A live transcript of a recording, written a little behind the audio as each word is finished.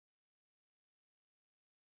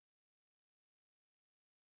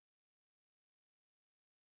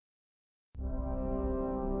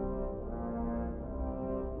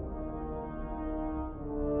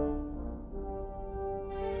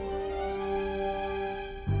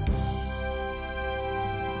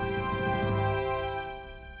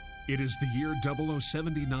It is the year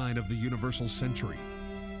 0079 of the Universal Century.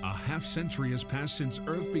 A half-century has passed since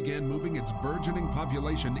Earth began moving its burgeoning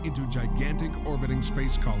population into gigantic orbiting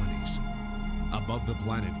space colonies. Above the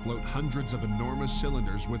planet float hundreds of enormous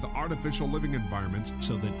cylinders with artificial living environments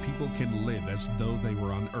so that people can live as though they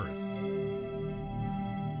were on Earth.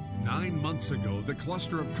 9 months ago, the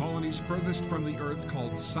cluster of colonies furthest from the Earth,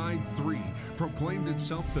 called Side 3, proclaimed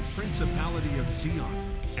itself the Principality of Zeon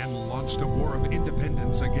and launched a war of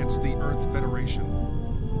independence against the Earth Federation.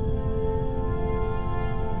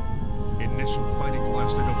 Initial fighting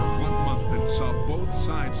lasted over 1 month and saw both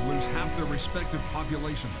sides lose half their respective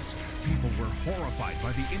populations. People were horrified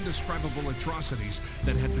by the indescribable atrocities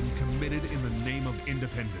that had been committed in the name of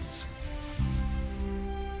independence.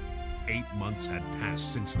 8 months had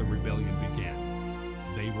passed since the rebellion began.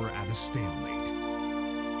 They were at a stalemate.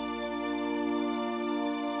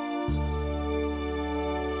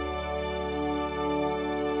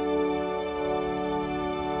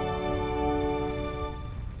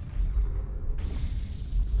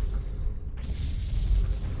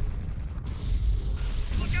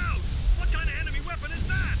 Look out! What kind of enemy weapon is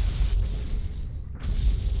that?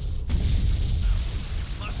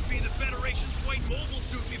 Must be the Federation's white mobile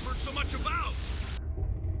suit we've heard so much about.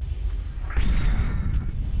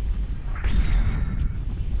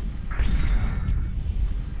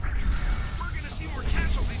 We're gonna see more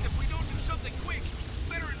casualties if we don't do something quick.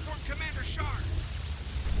 Better inform Commander Shar.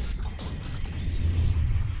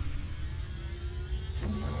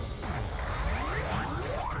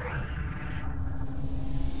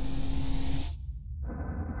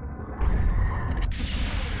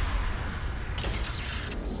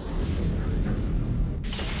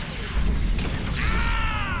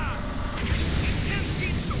 Intense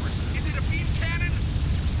heat source. Is it a beam cannon?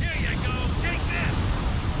 There you go. Take this.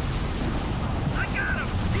 I got him.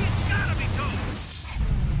 He's gotta be toast.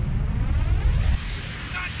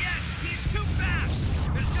 Not yet. He's too fast.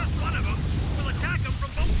 There's just one of them. We'll attack him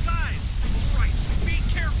from both sides. Right. Be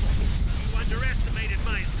careful. You underestimated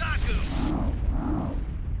my Zaku.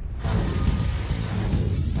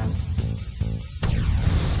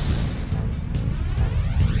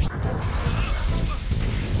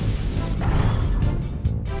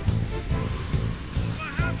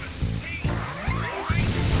 What happened? He...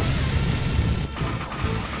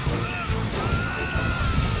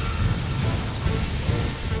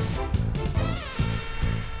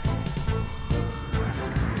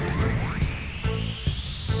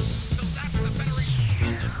 So that's the Federation's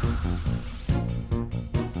Gundam.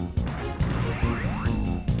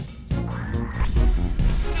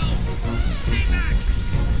 No! Stay back!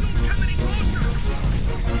 Don't come any closer!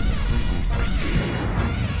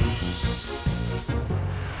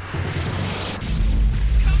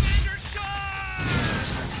 Commander Shar!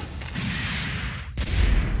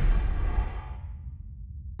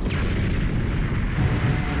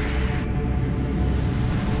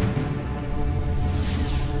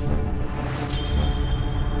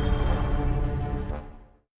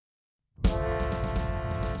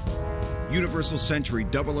 Universal Century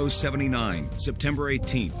 0079, September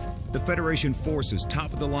 18th. The Federation forces'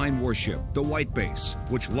 top-of-the-line warship, the White Base,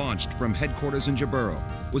 which launched from headquarters in Jaburo,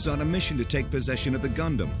 was on a mission to take possession of the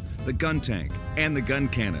Gundam, the gun tank, and the gun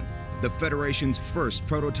cannon, the Federation's first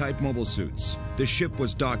prototype mobile suits. The ship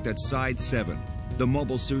was docked at Side 7, the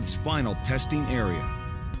mobile suit's final testing area.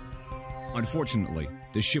 Unfortunately,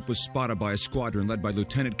 the ship was spotted by a squadron led by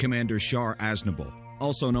Lieutenant Commander Shar Aznable,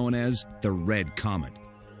 also known as the Red Comet.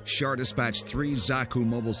 Shar dispatched 3 Zaku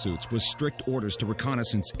mobile suits with strict orders to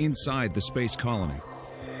reconnaissance inside the space colony.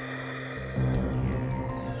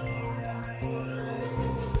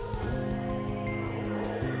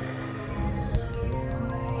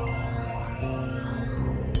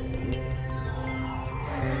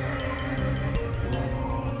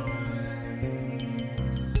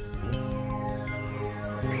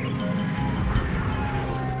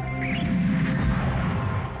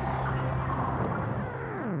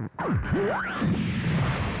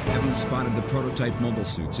 Having spotted the prototype mobile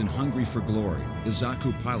suits and hungry for glory, the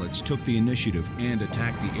Zaku pilots took the initiative and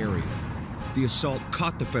attacked the area. The assault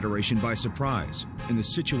caught the Federation by surprise, and the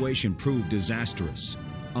situation proved disastrous.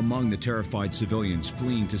 Among the terrified civilians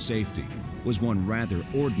fleeing to safety was one rather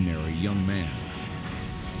ordinary young man.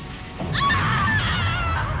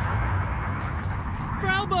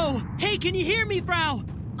 Fraubo! Hey, can you hear me, Frau?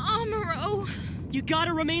 Amuro! You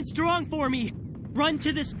gotta remain strong for me. Run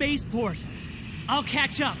to the spaceport. I'll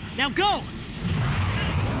catch up. Now go!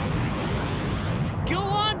 Go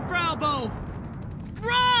on, Fraubo!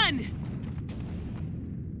 Run!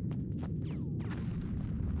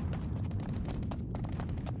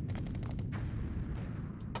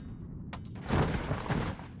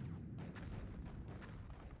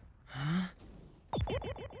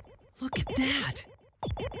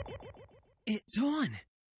 It's on.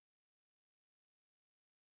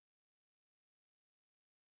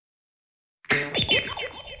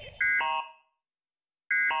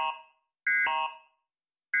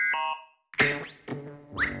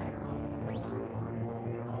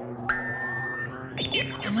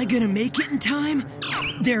 Am I gonna make it in time?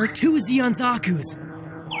 There are 2 Zeon Zakus.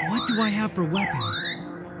 What do I have for weapons?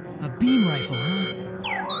 A beam rifle,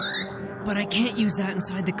 huh? But I can't use that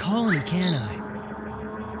inside the colony, can I?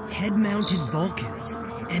 Head-mounted Vulcans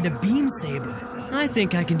and a beam saber. I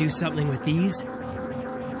think I can do something with these.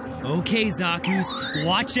 Okay, Zakus,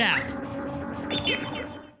 watch out!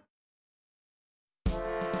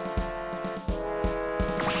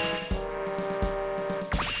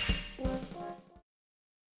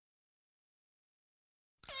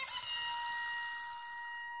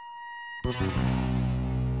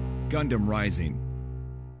 Gundam Rising.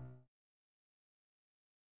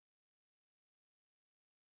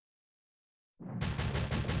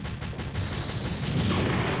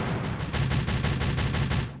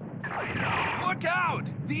 Look out!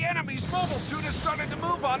 The enemy's mobile suit has started to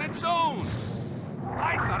move on its own!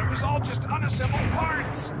 I thought it was all just unassembled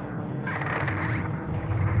parts!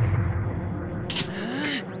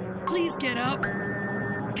 Please get up!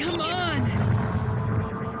 Come on!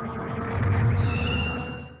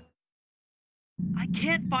 I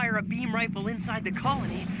can't fire a beam rifle inside the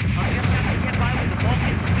colony. I'll just have to get by with the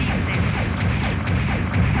Vulcans and beam sabers.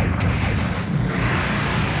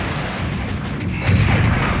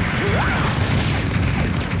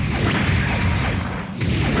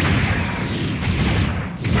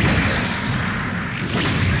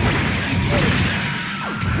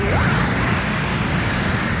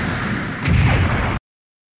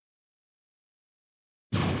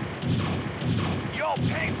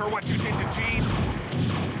 For what you did to Jean.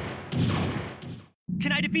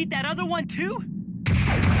 Can I defeat that other one too? If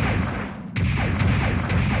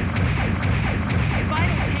I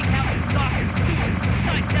don't take out the Zaku soon,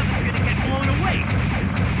 Side 7's gonna get blown away.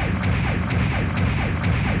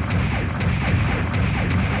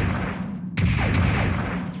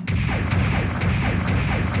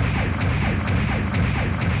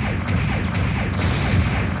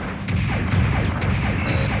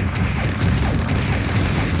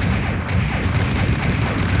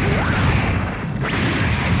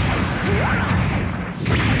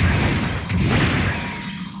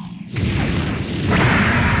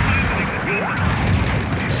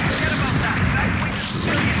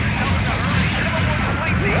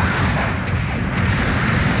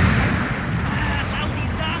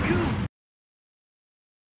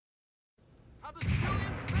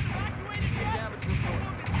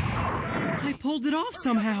 I pulled it off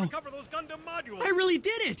somehow. I really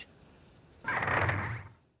did it.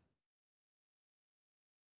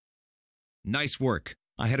 Nice work.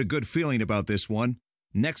 I had a good feeling about this one.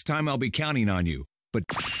 Next time I'll be counting on you, but...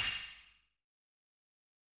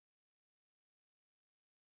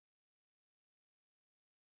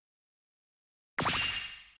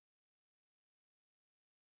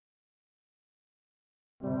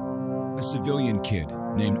 A civilian kid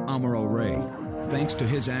named Amuro Ray. Thanks to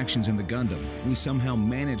his actions in the Gundam, we somehow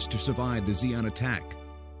managed to survive the Zeon attack.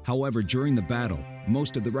 However, during the battle,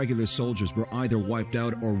 most of the regular soldiers were either wiped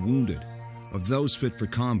out or wounded. Of those fit for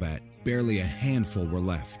combat, barely a handful were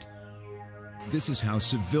left. This is how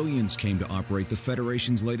civilians came to operate the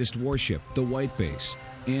Federation's latest warship, the White Base,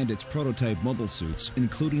 and its prototype mobile suits,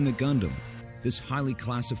 including the Gundam. This highly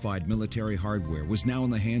classified military hardware was now in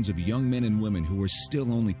the hands of young men and women who were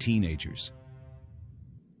still only teenagers.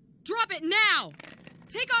 Drop it now!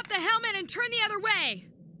 Take off the helmet and turn the other way!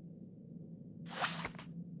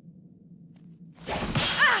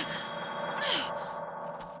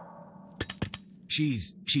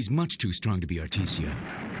 She's much too strong to be Artesia.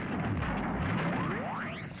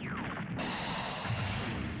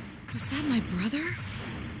 Was that my brother?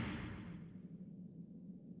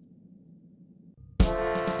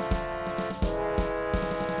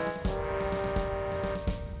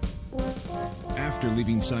 After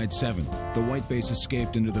leaving Side 7, the White Base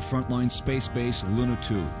escaped into the frontline space base Luna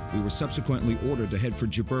 2. We were subsequently ordered to head for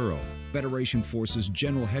Jaburo, Federation Forces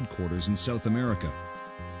General Headquarters in South America.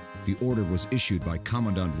 The order was issued by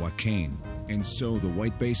Commandant Joaquin, and so the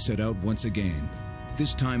White Base set out once again,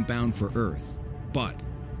 this time bound for Earth. But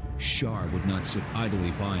Char would not sit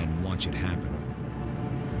idly by and watch it happen.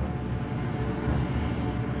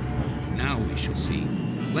 Now we shall see.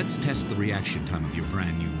 Let's test the reaction time of your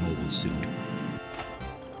brand new mobile suit.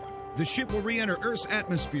 The ship will re-enter Earth's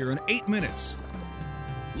atmosphere in 8 minutes.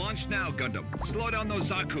 Launch now, Gundam. Slow down those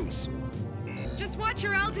Zakus. Just watch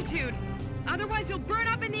your altitude. Otherwise you'll burn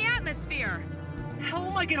up in the atmosphere. How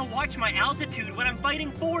am I gonna watch my altitude when I'm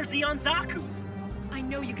fighting 4 Zeon Zaku's? I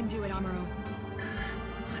know you can do it, Amuro.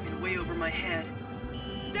 I'm in way over my head.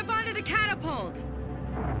 Step onto the catapult!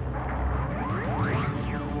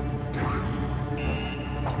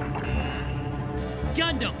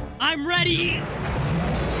 Gundam, I'm ready!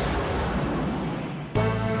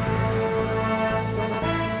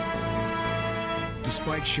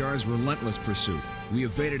 Despite Char's relentless pursuit, we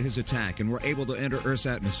evaded his attack and were able to enter Earth's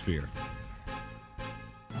atmosphere.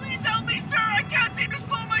 Please help me, sir! I can't seem to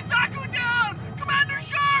slow my Zaku down! Commander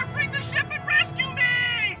Char, bring the ship and rescue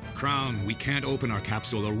me! Crown, we can't open our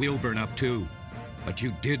capsule or we'll burn up too. But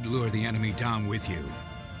you did lure the enemy down with you.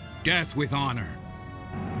 Death with honor.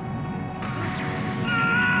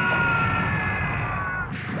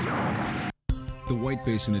 The White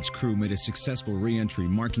Base and its crew made a successful re-entry,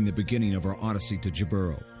 marking the beginning of our odyssey to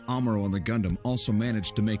Jaburo. Amuro and the Gundam also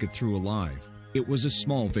managed to make it through alive. It was a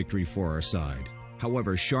small victory for our side.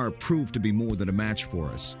 However, Char proved to be more than a match for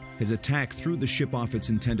us. His attack threw the ship off its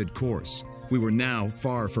intended course. We were now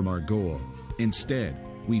far from our goal. Instead,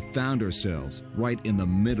 we found ourselves right in the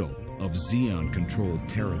middle of Zeon-controlled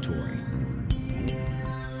territory.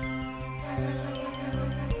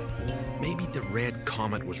 Maybe the Red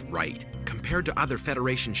Comet was right. Compared to other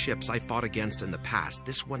Federation ships I fought against in the past,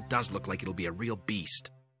 this one does look like it'll be a real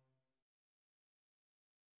beast.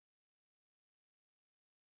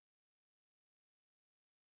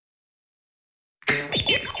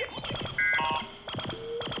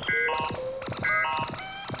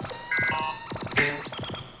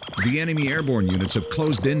 The enemy airborne units have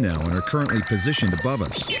closed in now and are currently positioned above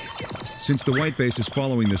us. Since the White Base is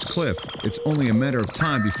following this cliff, it's only a matter of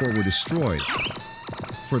time before we're destroyed.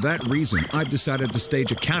 For that reason, I've decided to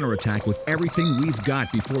stage a counterattack with everything we've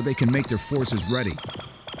got before they can make their forces ready.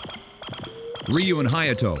 Ryu and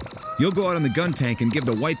Hayato, you'll go out on the gun tank and give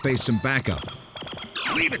the White Base some backup.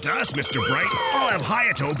 Leave it to us, Mr. Bright. I'll have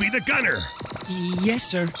Hayato be the gunner. Yes,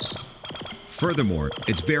 sir. Furthermore,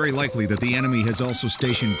 it's very likely that the enemy has also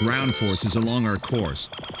stationed ground forces along our course.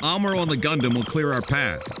 Amuro and the Gundam will clear our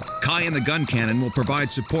path. Kai and the gun cannon will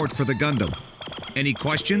provide support for the Gundam. Any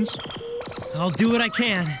questions? I'll do what I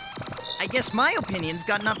can. I guess my opinion's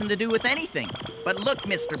got nothing to do with anything. But look,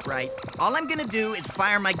 Mr. Bright, all I'm gonna do is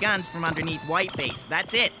fire my guns from underneath White Base.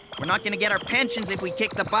 That's it. We're not gonna get our pensions if we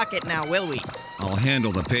kick the bucket now, will we? I'll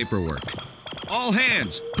handle the paperwork. All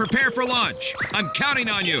hands, prepare for launch. I'm counting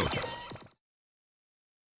on you.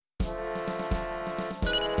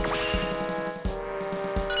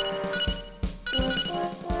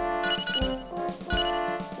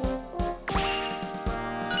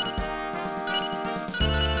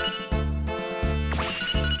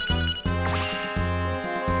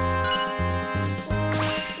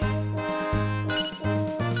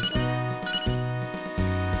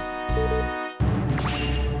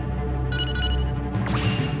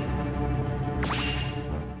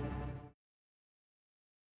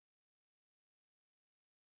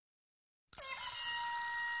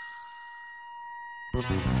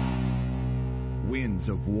 Winds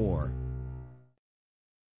of war.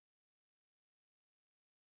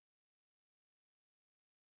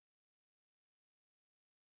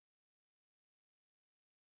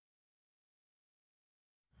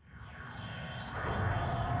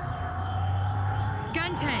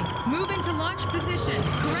 Gun tank, move into launch position.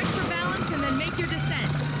 Correct for balance and then make your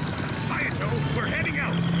descent. Hayato, we're heading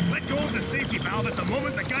out. Let go of the safety valve at the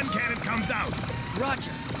moment the gun cannon comes out.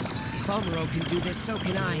 Roger. If Amuro can do this, so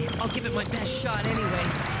can I. I'll give it my best shot anyway.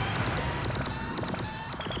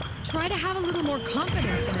 Try to have a little more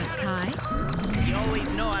confidence in us, Kai. You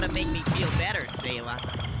always know how to make me feel better, Sayla.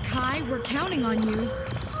 Kai, we're counting on you.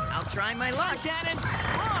 I'll try my luck. Cannon,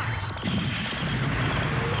 launch!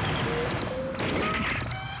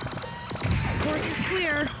 Course is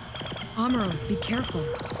clear. Amuro, be careful.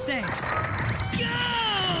 Thanks. Go!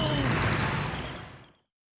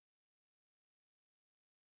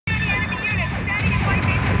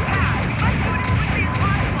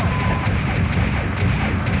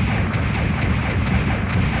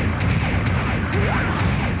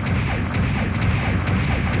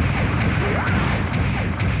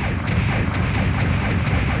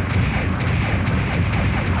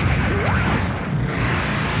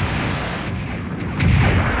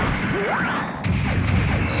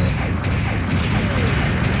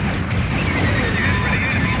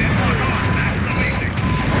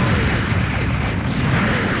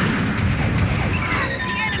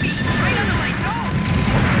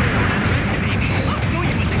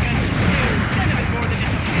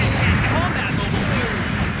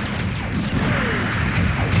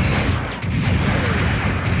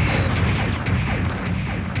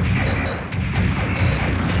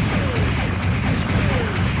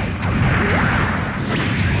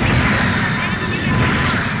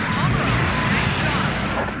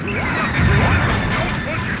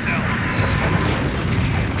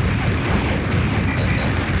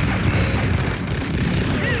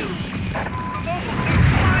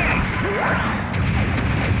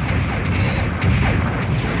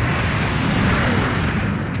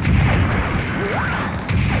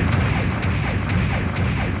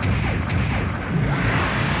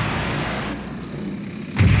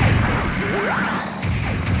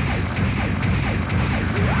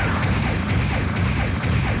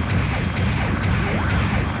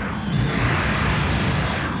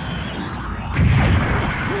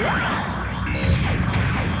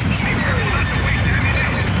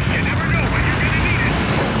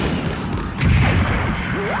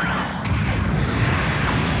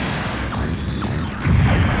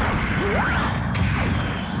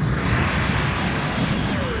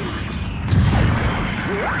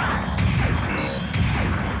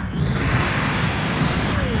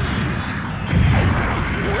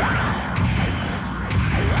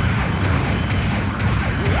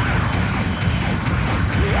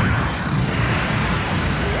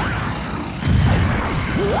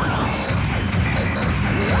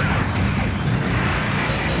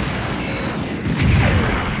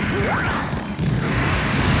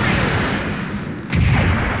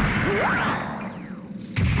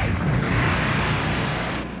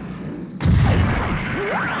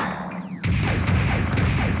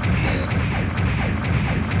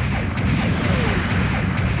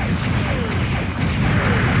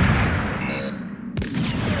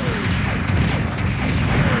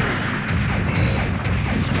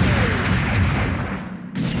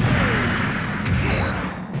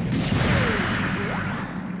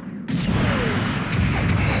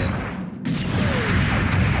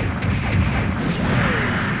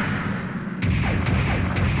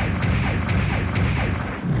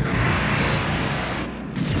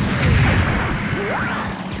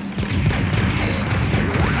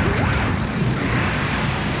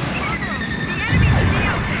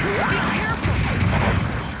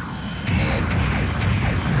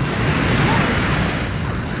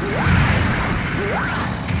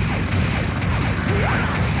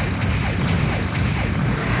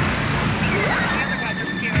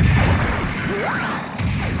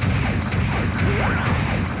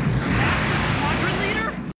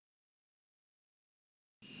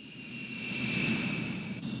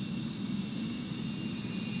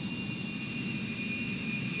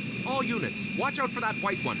 All units, watch out for that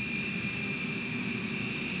white one.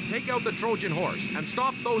 Take out the Trojan horse and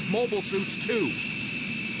stop those mobile suits too.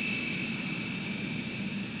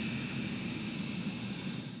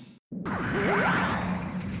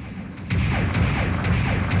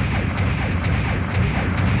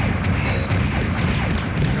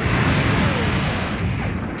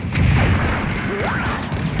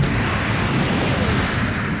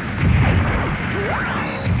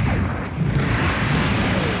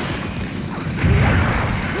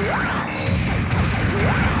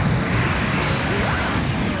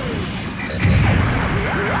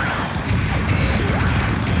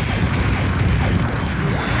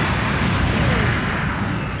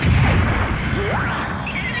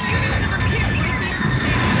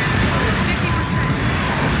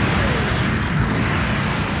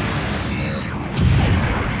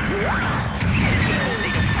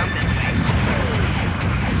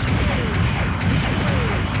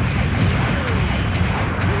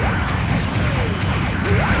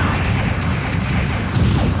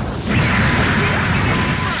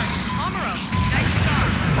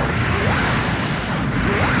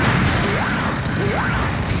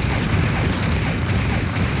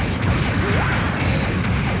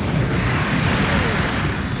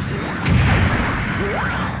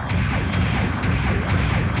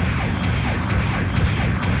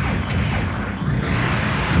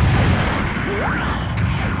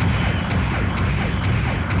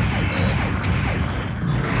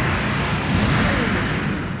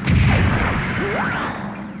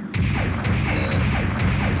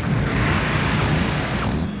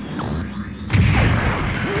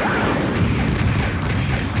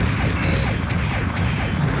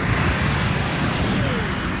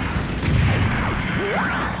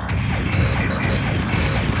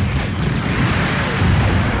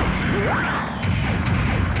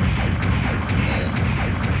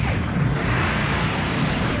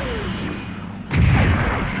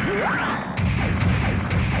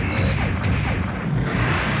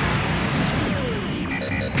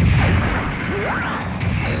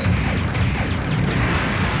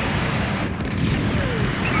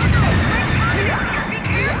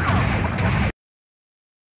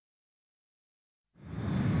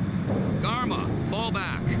 Fall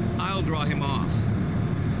back. I'll draw him off.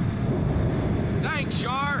 Thanks,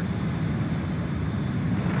 Shar.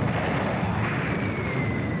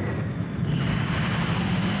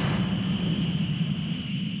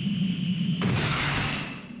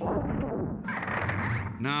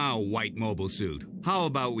 Now, white mobile suit, how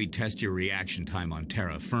about we test your reaction time on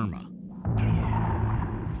terra firma?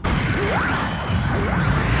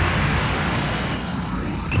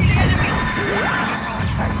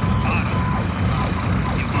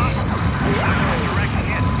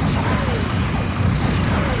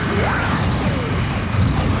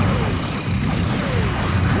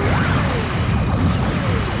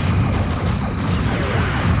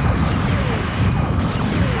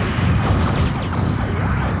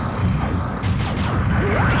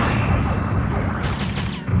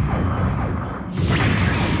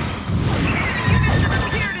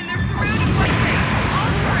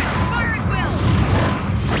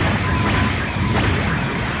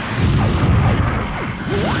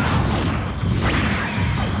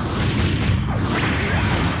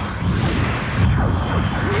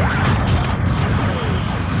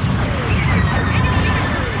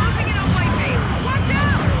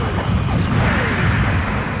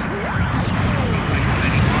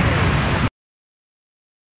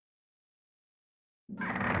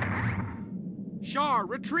 Char,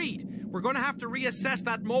 retreat! We're gonna have to reassess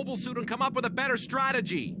that mobile suit and come up with a better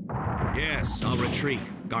strategy. Yes, I'll retreat,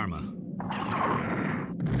 Garma.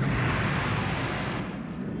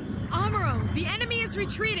 Amuro, the enemy is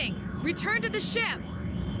retreating. Return to the ship.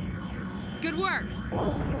 Good work.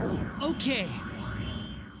 Okay.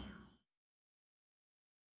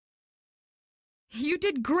 You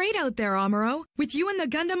did great out there, Amuro. With you and the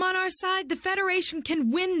Gundam on our side, the Federation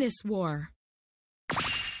can win this war.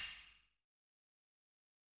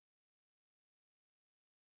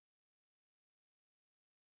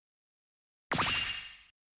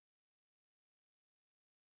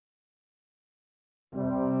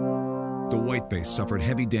 The White Base suffered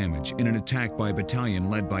heavy damage in an attack by a battalion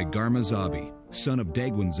led by Garma Zabi, son of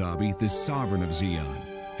Dagwin Zabi, the sovereign of Zeon.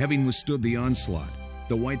 Having withstood the onslaught,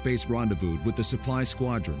 the White Base rendezvoused with the supply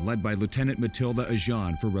squadron led by Lieutenant Matilda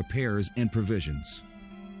Ajan for repairs and provisions.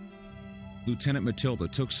 Lieutenant Matilda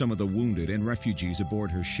took some of the wounded and refugees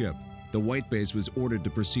aboard her ship. The White Base was ordered to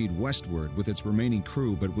proceed westward with its remaining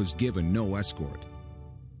crew but was given no escort.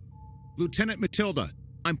 Lieutenant Matilda,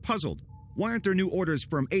 I'm puzzled. Why aren't there new orders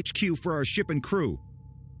from HQ for our ship and crew?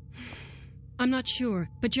 I'm not sure,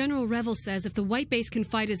 but General Revel says if the White Base can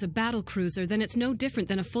fight as a battle cruiser, then it's no different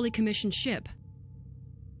than a fully commissioned ship.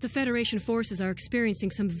 The Federation forces are experiencing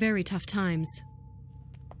some very tough times.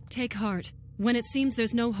 Take heart. When it seems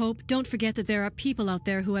there's no hope, don't forget that there are people out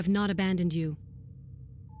there who have not abandoned you.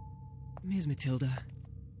 Ms. Matilda.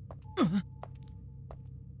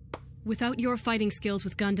 Without your fighting skills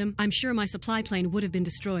with Gundam, I'm sure my supply plane would have been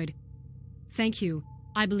destroyed. Thank you.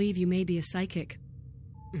 I believe you may be a psychic.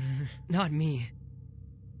 Not me.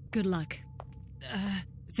 Good luck.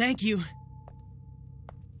 Thank you.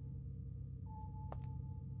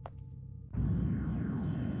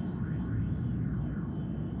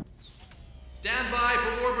 Stand by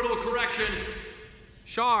for orbital correction.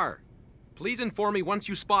 Char, please inform me once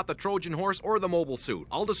you spot the Trojan horse or the mobile suit.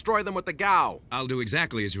 I'll destroy them with the Gao. I'll do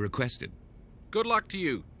exactly as you requested. Good luck to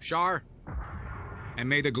you, Char. And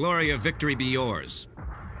may the glory of victory be yours.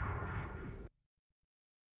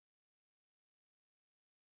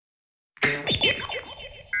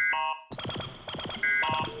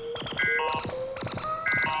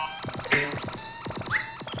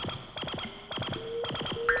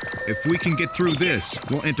 If we can get through this,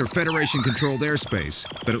 we'll enter Federation-controlled airspace,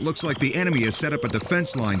 but it looks like the enemy has set up a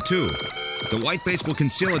defense line, too. The White Base will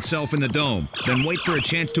conceal itself in the dome, then wait for a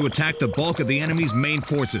chance to attack the bulk of the enemy's main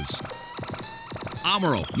forces.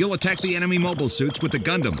 Amuro, you'll attack the enemy mobile suits with the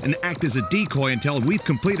Gundam and act as a decoy until we've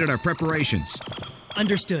completed our preparations.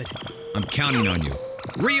 Understood. I'm counting on you.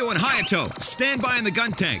 Ryu and Hayato, stand by in the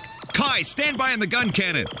gun tank. Kai, stand by in the gun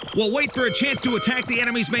cannon. We'll wait for a chance to attack the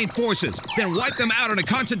enemy's main forces, then wipe them out in a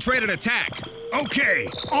concentrated attack. Okay,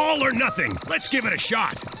 all or nothing. Let's give it a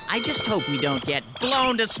shot. I just hope we don't get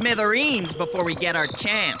blown to smithereens before we get our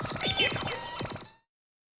chance.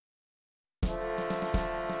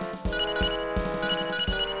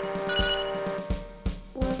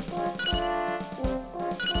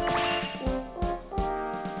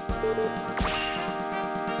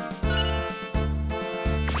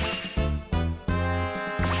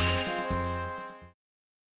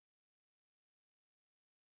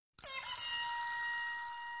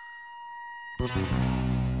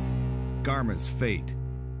 Garma's fate.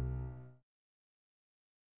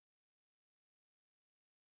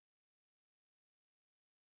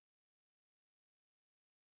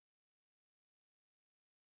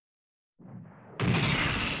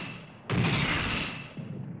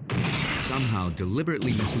 Somehow,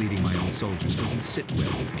 deliberately misleading my own soldiers doesn't sit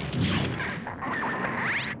well with me.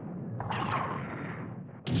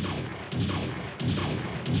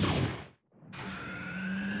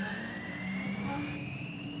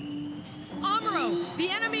 Amuro, the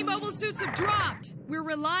enemy mobile suits have dropped. We're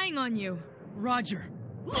relying on you. Roger.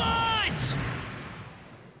 Launch!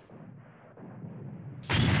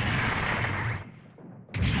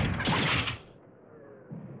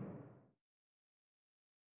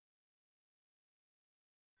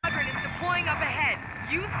 Squadron is deploying up ahead.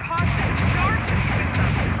 Use caution. Charge the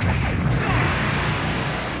system.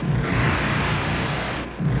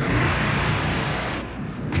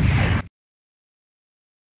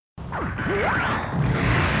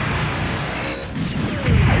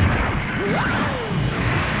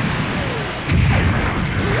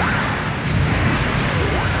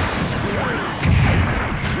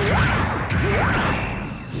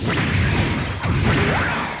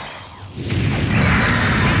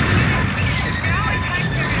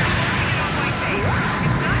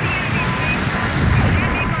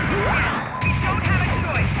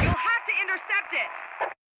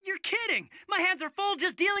 You're kidding! My hands are full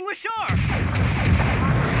just dealing with Char!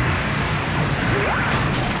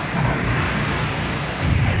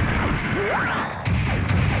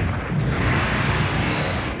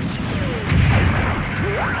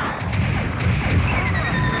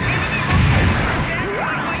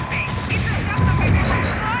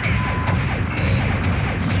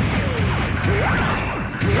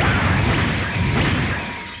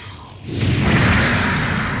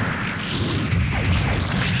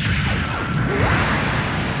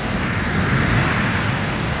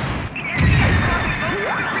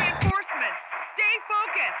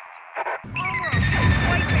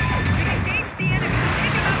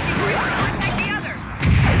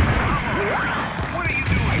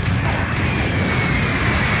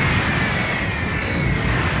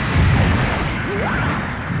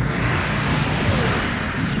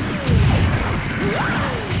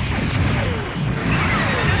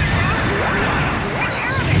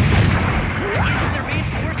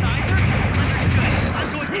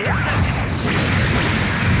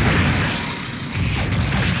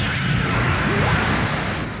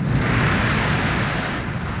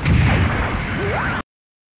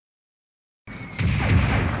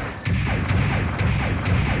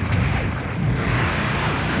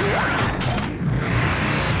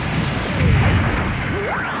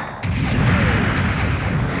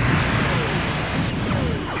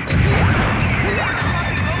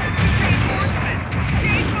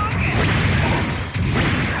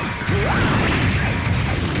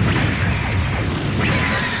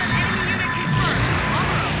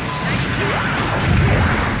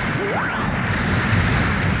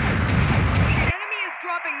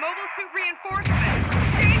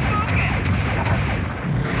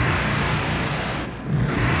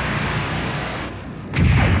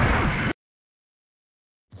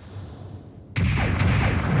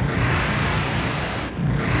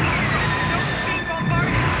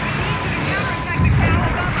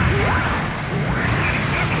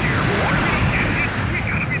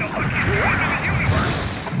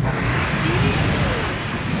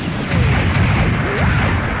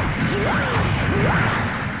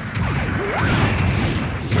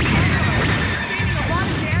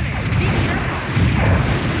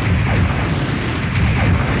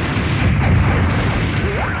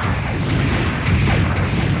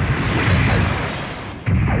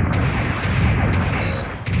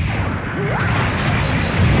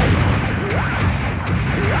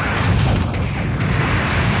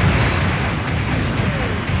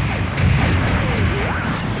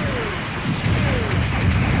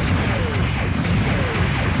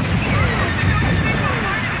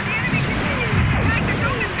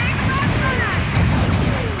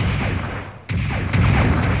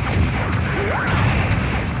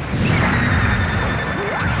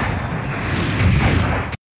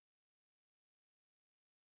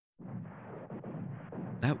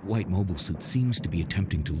 That white mobile suit seems to be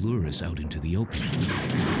attempting to lure us out into the open.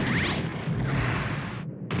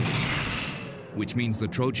 Which means the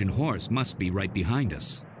Trojan horse must be right behind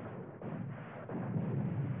us.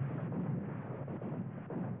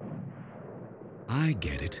 I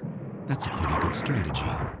get it. That's a pretty good strategy.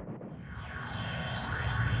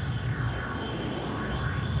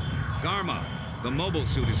 Garma, the mobile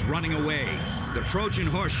suit is running away. The Trojan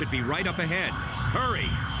horse should be right up ahead. Hurry!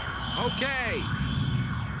 Okay!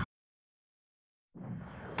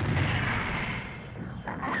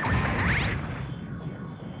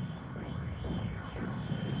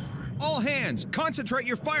 All hands, concentrate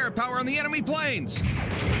your firepower on the enemy planes!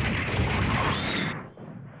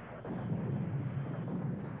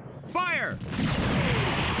 Fire!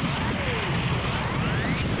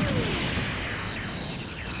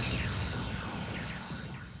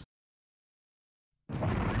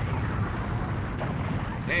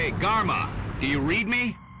 Hey, Garma, do you read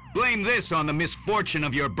me? Blame this on the misfortune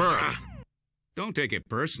of your birth. Don't take it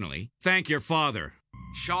personally. Thank your father.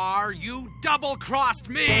 Char, you double-crossed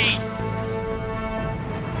me!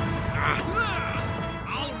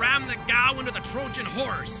 I'll ram the Gao into the Trojan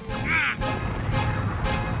horse.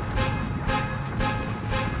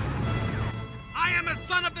 I am a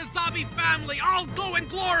son of the Zabi family. I'll go in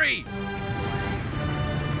glory.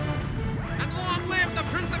 And long live the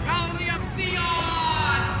Principality of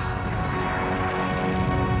Zeon!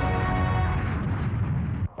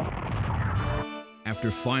 After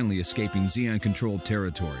finally escaping Zeon-controlled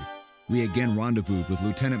territory, we again rendezvoused with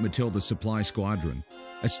Lieutenant Matilda's supply squadron.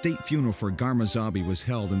 A state funeral for Garma Zabi was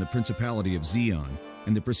held in the Principality of Zeon,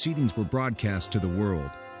 and the proceedings were broadcast to the world.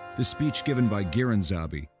 The speech given by Giran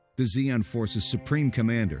Zabi, the Zeon Force's supreme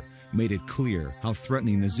commander, made it clear how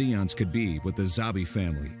threatening the Zeons could be with the Zabi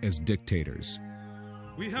family as dictators.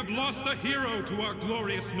 We have lost a hero to our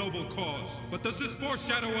glorious noble cause, but does this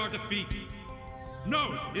foreshadow our defeat?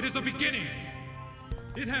 No, it is a beginning.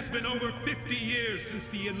 It has been over 50 years since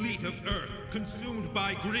the elite of Earth, consumed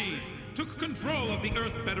by greed, took control of the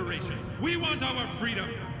Earth Federation. We want our freedom.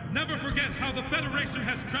 Never forget how the Federation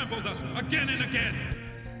has trampled us again and again.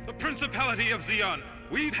 The Principality of Zeon,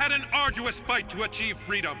 we've had an arduous fight to achieve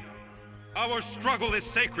freedom. Our struggle is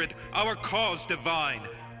sacred, our cause divine.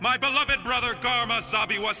 My beloved brother Garma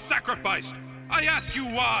Zabi was sacrificed. I ask you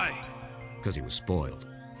why? Because he was spoiled.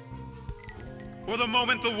 For the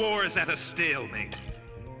moment, the war is at a stalemate.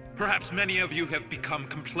 Perhaps many of you have become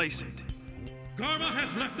complacent. Garma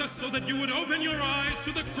has left us so that you would open your eyes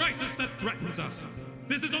to the crisis that threatens us.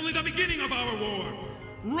 This is only the beginning of our war.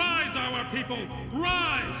 Rise, our people,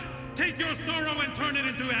 rise! Take your sorrow and turn it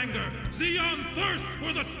into anger. Zeon thirsts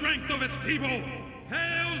for the strength of its people.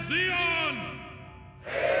 Hail Zeon!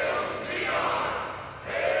 Hail Zeon!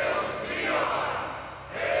 Hail Zeon!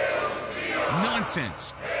 Hail Zeon!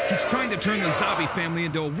 Nonsense! He's trying to turn the Zabi family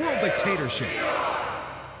into a world dictatorship.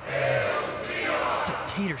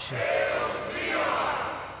 Dictatorship.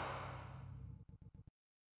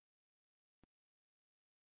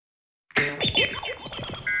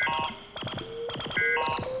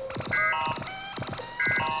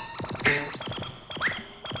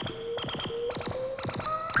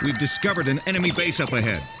 We've discovered an enemy base up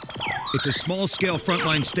ahead. It's a small-scale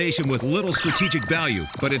frontline station with little strategic value,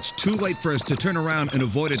 but it's too late for us to turn around and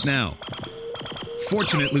avoid it now.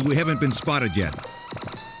 Fortunately, we haven't been spotted yet.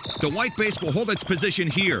 The white base will hold its position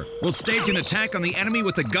here. We'll stage an attack on the enemy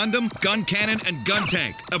with the Gundam, gun cannon, and gun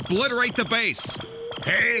tank. Obliterate the base!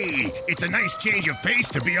 Hey, it's a nice change of pace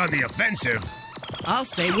to be on the offensive. I'll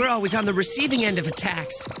say we're always on the receiving end of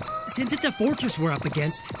attacks. Since it's a fortress we're up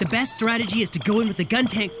against, the best strategy is to go in with the gun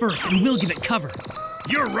tank first, and we'll give it cover.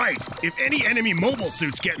 You're right. If any enemy mobile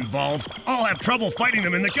suits get involved, I'll have trouble fighting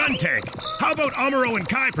them in the gun tank. How about Amuro and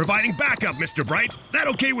Kai providing backup, Mr. Bright? That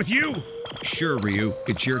okay with you? Sure, Ryu.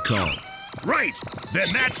 It's your call. Right. Then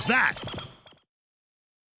that's that.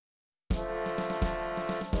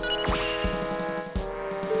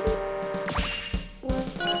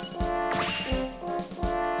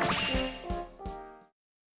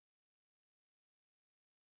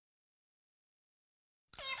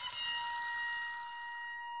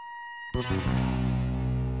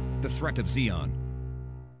 The threat of Zeon.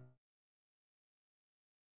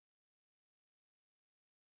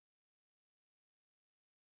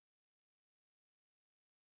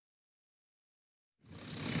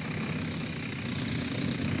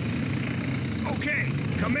 Okay,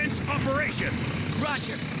 commence operation.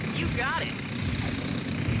 Roger, you got it.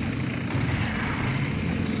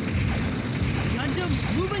 Gundam,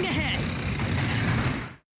 moving ahead.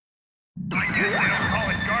 I guess they don't call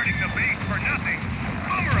it guarding the base for nothing.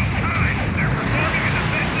 Amuro, Kai, they're performing a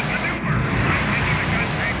defensive maneuver. I'm taking the gun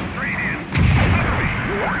tank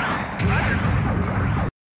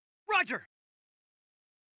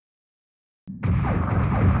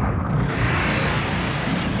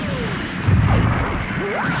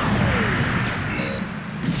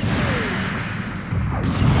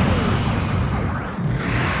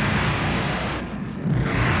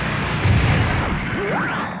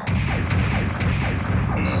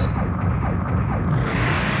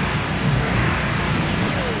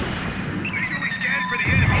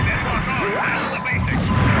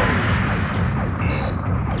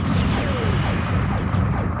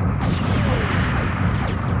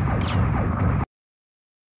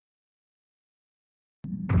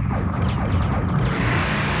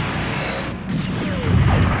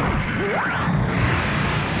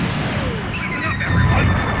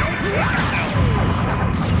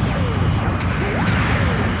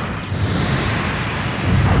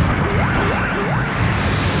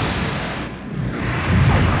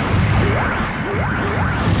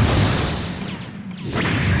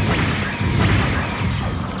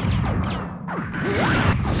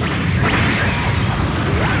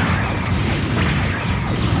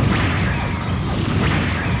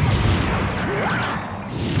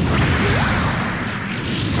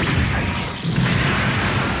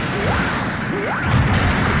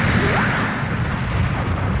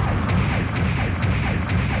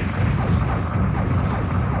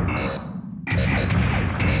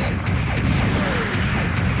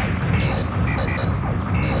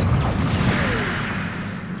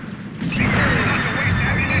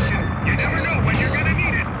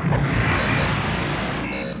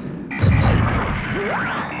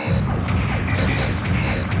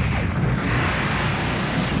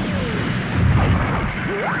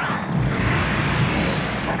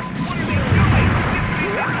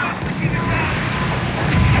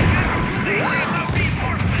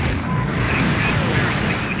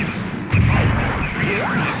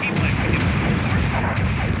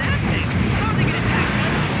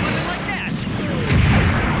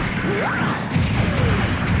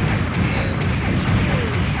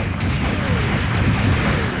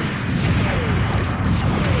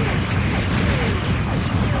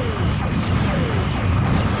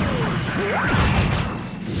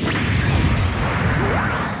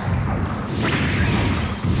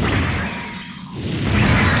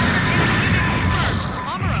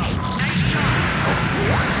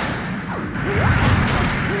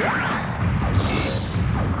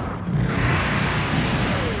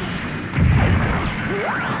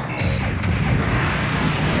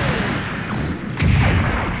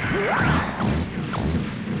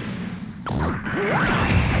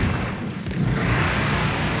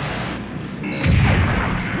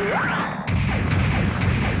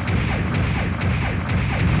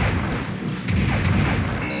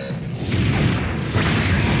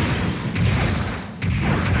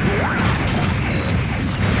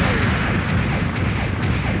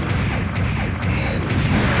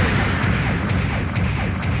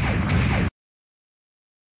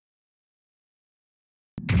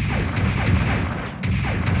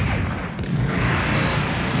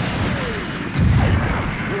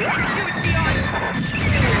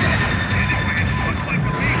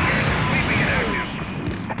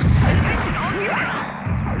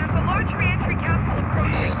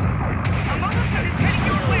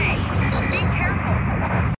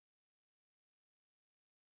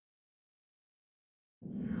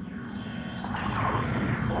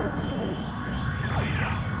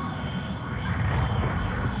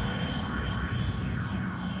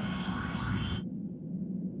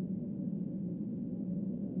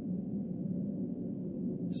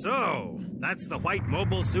So, that's the white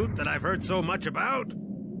mobile suit that I've heard so much about?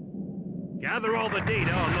 Gather all the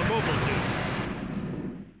data on the mobile suit.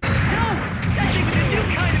 No! That thing was a new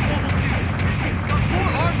kind of mobile suit! It's got more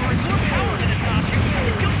armor and more power than a Zaku!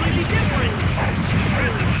 It's completely different!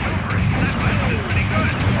 Impressive maneuvering. That pilot is pretty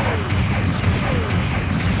good.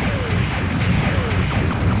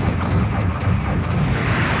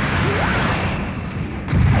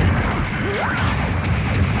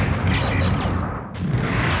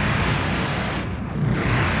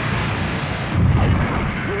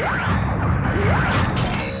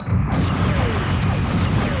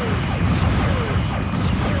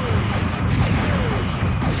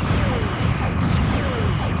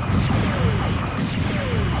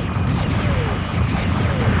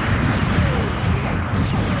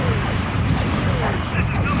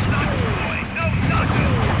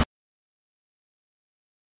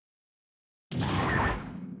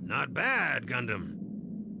 Not bad, Gundam.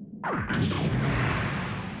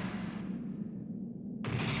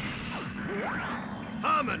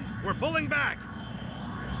 Hammond, we're pulling back.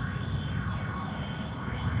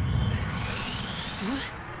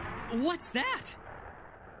 What's that?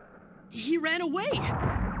 He ran away!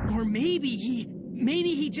 Or maybe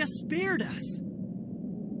he just spared us.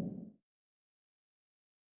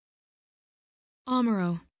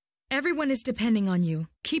 Amuro, everyone is depending on you.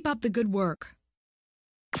 Keep up the good work.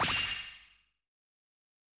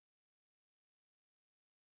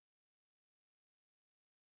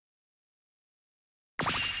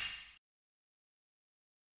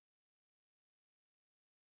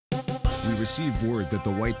 We received word that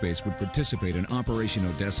the White Base would participate in Operation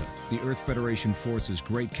Odessa, the Earth Federation Force's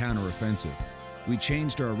great counteroffensive. We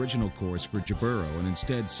changed our original course for Jaburo and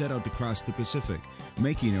instead set out to cross the Pacific,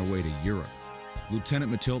 making our way to Europe.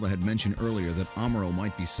 Lieutenant Matilda had mentioned earlier that Amuro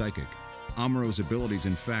might be psychic. Amuro's abilities,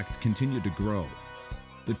 in fact, continued to grow.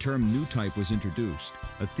 The term new type was introduced,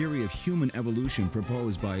 a theory of human evolution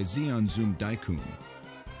proposed by Zeon Zum Daikun.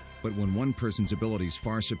 But when one person's abilities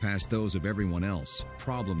far surpass those of everyone else,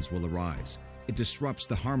 problems will arise. It disrupts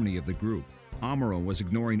the harmony of the group. Amuro was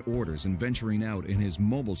ignoring orders and venturing out in his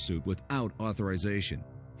mobile suit without authorization.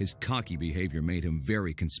 His cocky behavior made him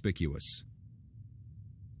very conspicuous.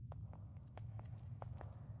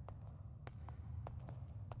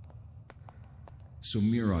 So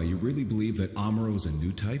Mirai, you really believe that Amuro is a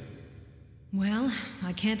new type? Well,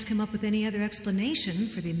 I can't come up with any other explanation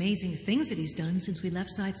for the amazing things that he's done since we left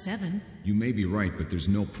Side 7. You may be right, but there's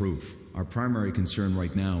no proof. Our primary concern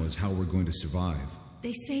right now is how we're going to survive.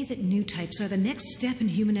 They say that new types are the next step in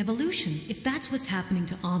human evolution. If that's what's happening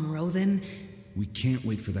to Amuro, then... We can't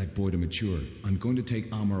wait for that boy to mature. I'm going to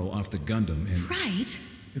take Amuro off the Gundam and... Right.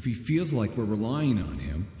 If he feels like we're relying on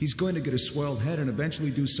him, he's going to get a swelled head and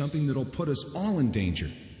eventually do something that'll put us all in danger.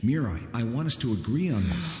 Mirai, I want us to agree on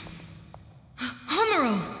this.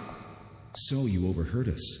 Amuro! So you overheard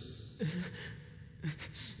us.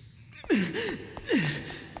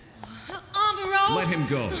 Amuro! Let him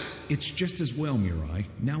go. It's just as well, Mirai.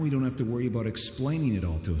 Now we don't have to worry about explaining it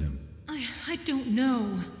all to him. I don't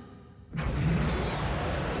know.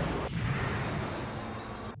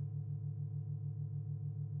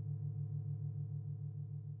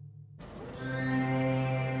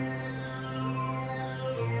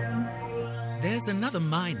 There's another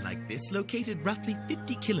mine like this located roughly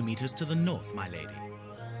 50 kilometers to the north, my lady.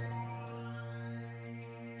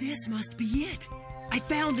 This must be it. I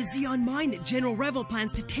found the Zeon mine that General Revel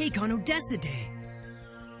plans to take on Odessa Day.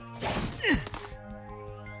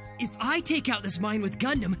 If I take out this mine with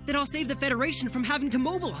Gundam, then I'll save the Federation from having to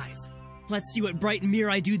mobilize. Let's see what Bright and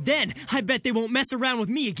Mirai do then. I bet they won't mess around with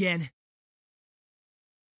me again.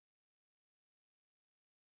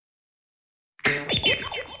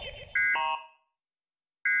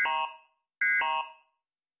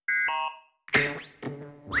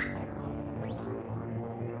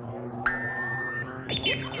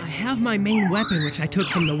 I have my main weapon, which I took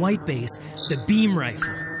from the White Base, the beam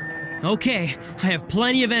rifle. Okay, I have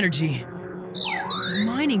plenty of energy. The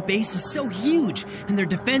mining base is so huge, and their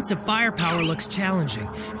defensive firepower looks challenging.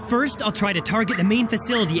 First, I'll try to target the main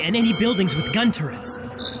facility and any buildings with gun turrets.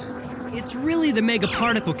 It's really the mega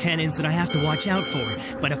particle cannons that I have to watch out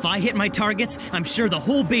for, but if I hit my targets, I'm sure the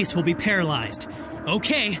whole base will be paralyzed.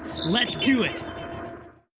 Okay, let's do it!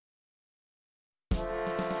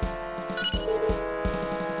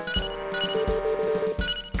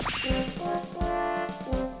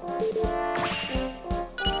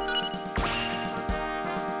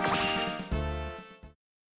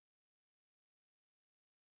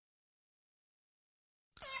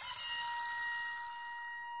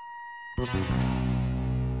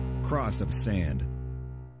 Cross of sand.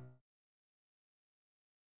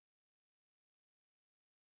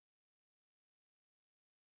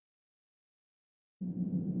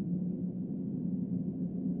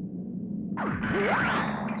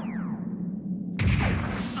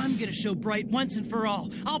 I'm gonna show Bright once and for all.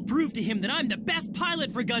 I'll prove to him that I'm the best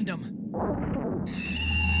pilot for Gundam.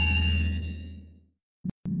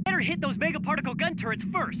 Better hit those megaparticle gun turrets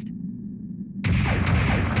first.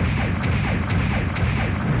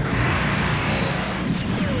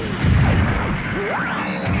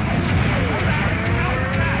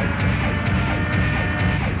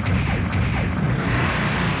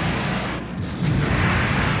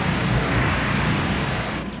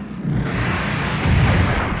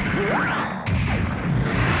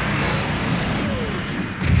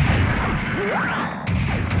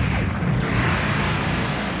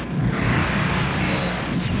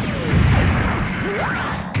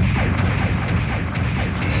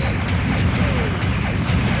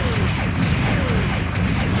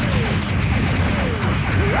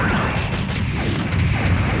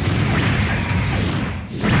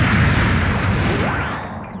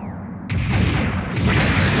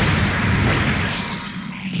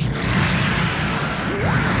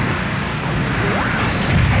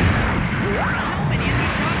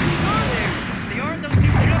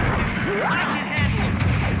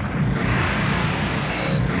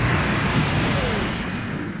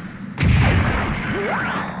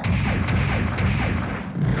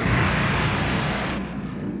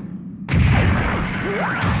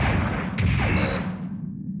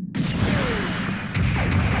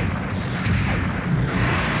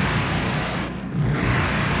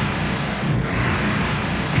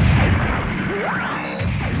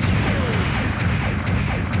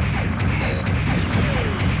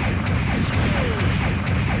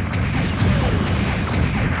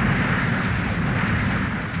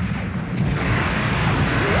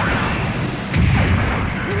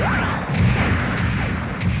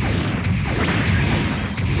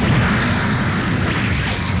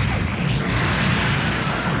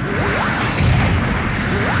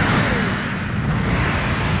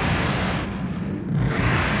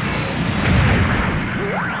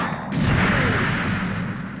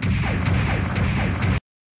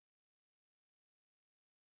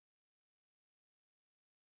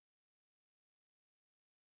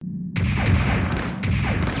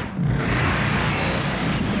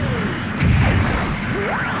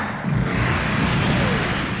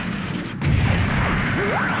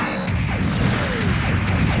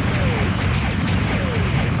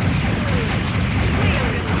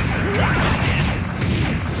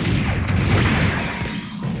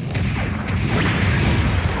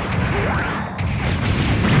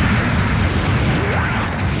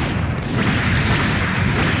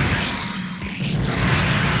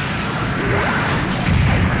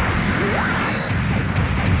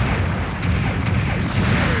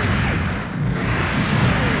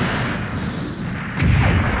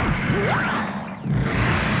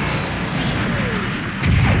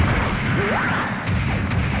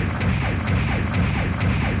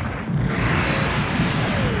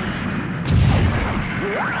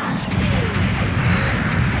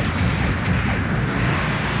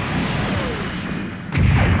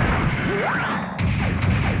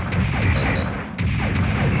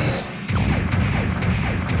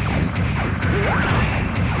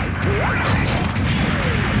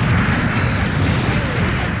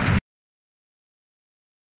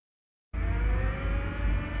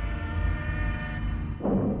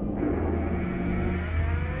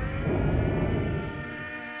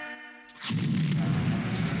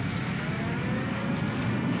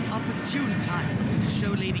 opportune time for me to show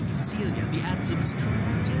Lady Cecilia the Atom's true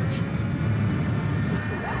potential.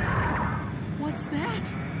 What's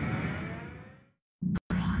that?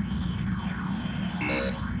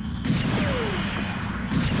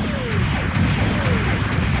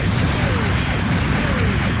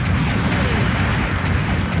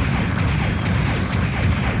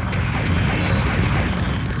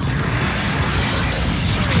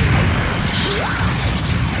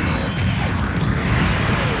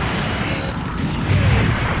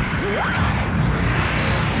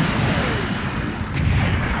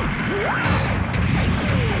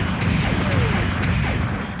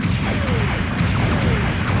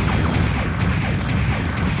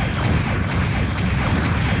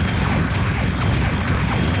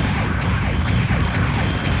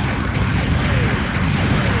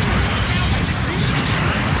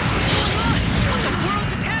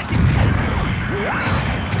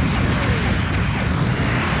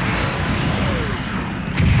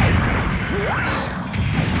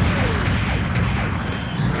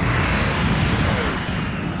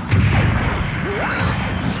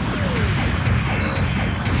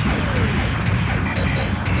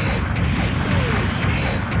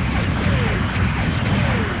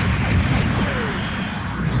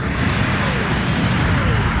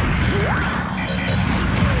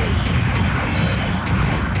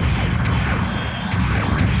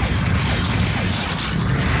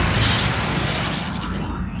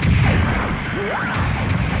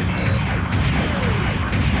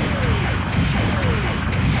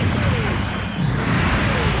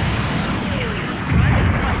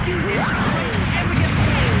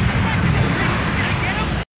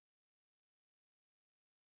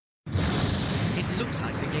 Looks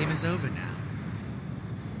like the game is over now.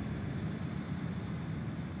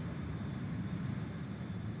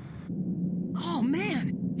 Oh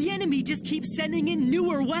man, the enemy just keeps sending in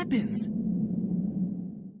newer weapons.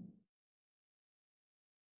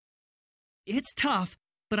 It's tough,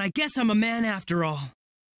 but I guess I'm a man after all.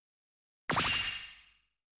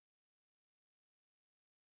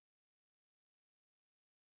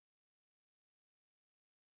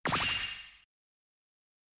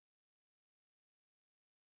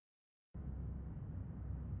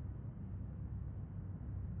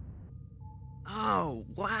 Oh,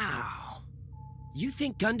 wow. You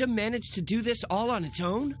think Gundam managed to do this all on its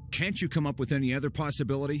own? Can't you come up with any other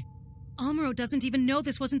possibility? Amuro doesn't even know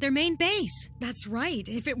this wasn't their main base. That's right.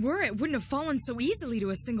 If it were, it wouldn't have fallen so easily to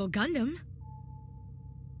a single Gundam.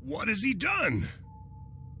 What has he done?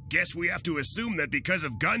 Guess we have to assume that because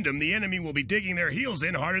of Gundam, the enemy will be digging their heels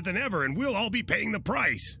in harder than ever, and we'll all be paying the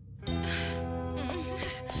price.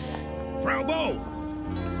 Frau Bo!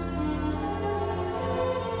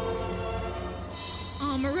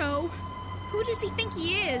 Amuro? Who does he think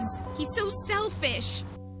he is? He's so selfish.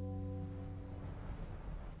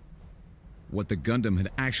 What the Gundam had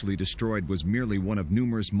actually destroyed was merely one of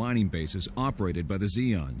numerous mining bases operated by the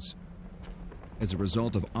Zeons. As a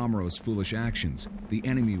result of Amuro's foolish actions, the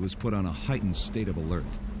enemy was put on a heightened state of alert.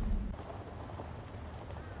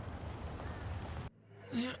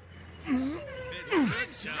 It's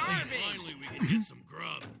starving. Finally, we can get some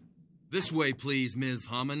grub. This way, please, Ms.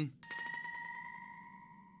 Hammond.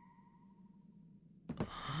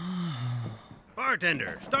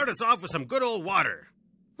 Bartender, start us off with some good old water.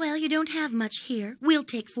 Well, you don't have much here. We'll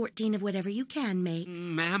take 14 of whatever you can make.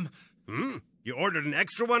 Ma'am? You ordered an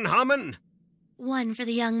extra one, Hammond? One for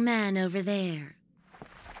the young man over there.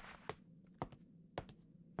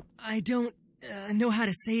 I don't know how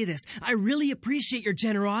to say this. I really appreciate your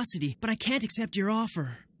generosity, but I can't accept your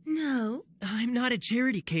offer. No? I'm not a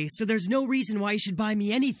charity case, so there's no reason why you should buy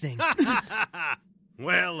me anything.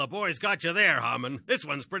 Well, the boy's got you there, Hammond. This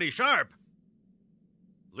one's pretty sharp.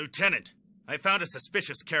 Lieutenant, I found a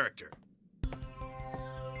suspicious character.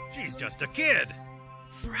 She's just a kid.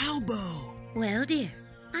 Frau Bo. Well, dear,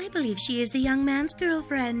 I believe she is the young man's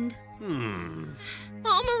girlfriend.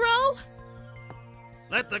 Amuro?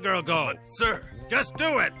 Let the girl go. Sir. Just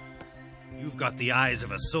do it. You've got the eyes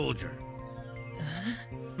of a soldier.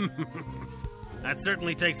 That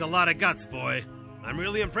certainly takes a lot of guts, boy. I'm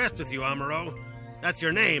really impressed with you, Amuro. That's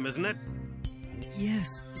your name, isn't it?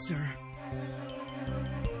 Yes, sir.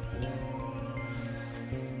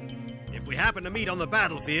 If we happen to meet on the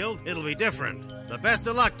battlefield, it'll be different. The best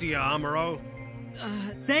of luck to you, Amuro.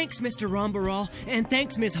 Thanks, Mr. Rombaral, and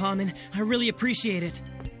thanks, Ms. Hammond. I really appreciate it.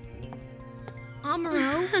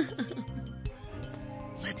 Amuro?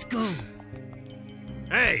 Let's go.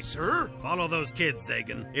 Hey, sir? Follow those kids,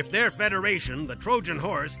 Sagan. If they're Federation, the Trojan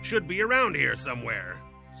horse should be around here somewhere.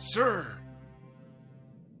 Sir.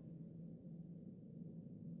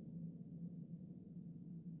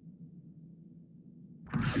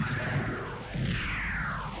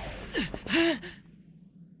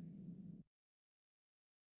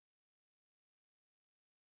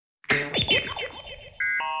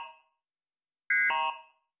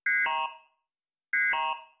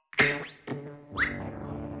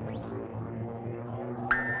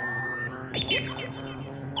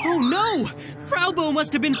 Oh no! Frau Bo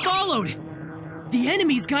must have been followed! The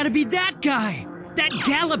enemy's gotta be that guy! That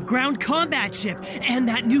Gallop ground combat ship, and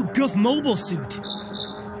that new Goof mobile suit!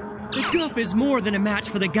 The Goof is more than a match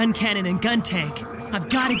for the gun cannon and gun tank. I've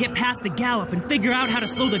gotta get past the Gallop and figure out how to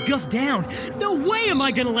slow the Goof down. No way am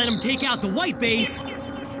I gonna let him take out the White Base!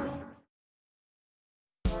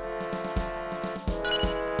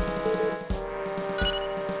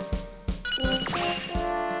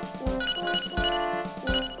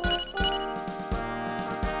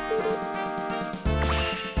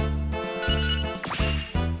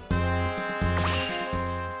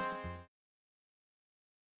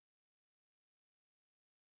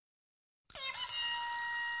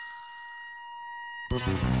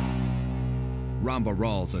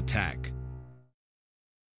 Rombaral's attack.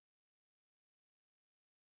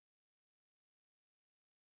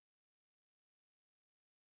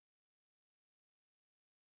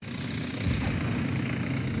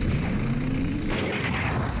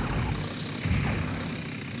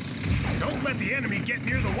 Don't let the enemy get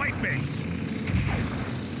near the White Base.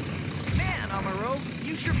 Man, Amuro,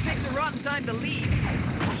 you sure picked the rotten time to leave.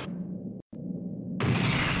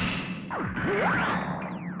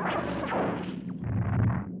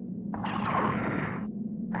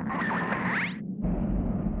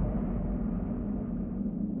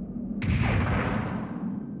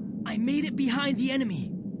 I made get it behind the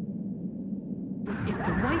enemy. If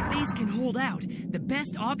the white base can hold out, the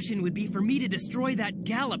best option would be for me to destroy that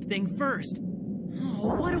gallop thing first.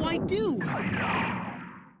 Oh, what do I do?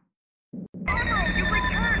 Admiral, you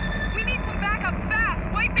returned! We need some backup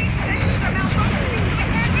fast! White base engines are malfunctioning, so we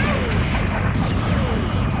can't move!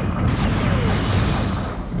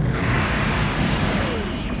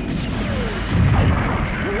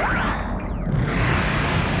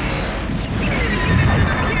 Enemy units have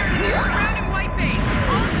appeared in their surrounding white base!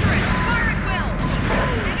 All turrets, fire at will!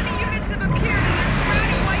 Enemy units have appeared in their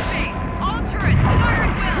surrounding white base! All turrets, fire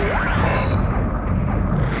at will!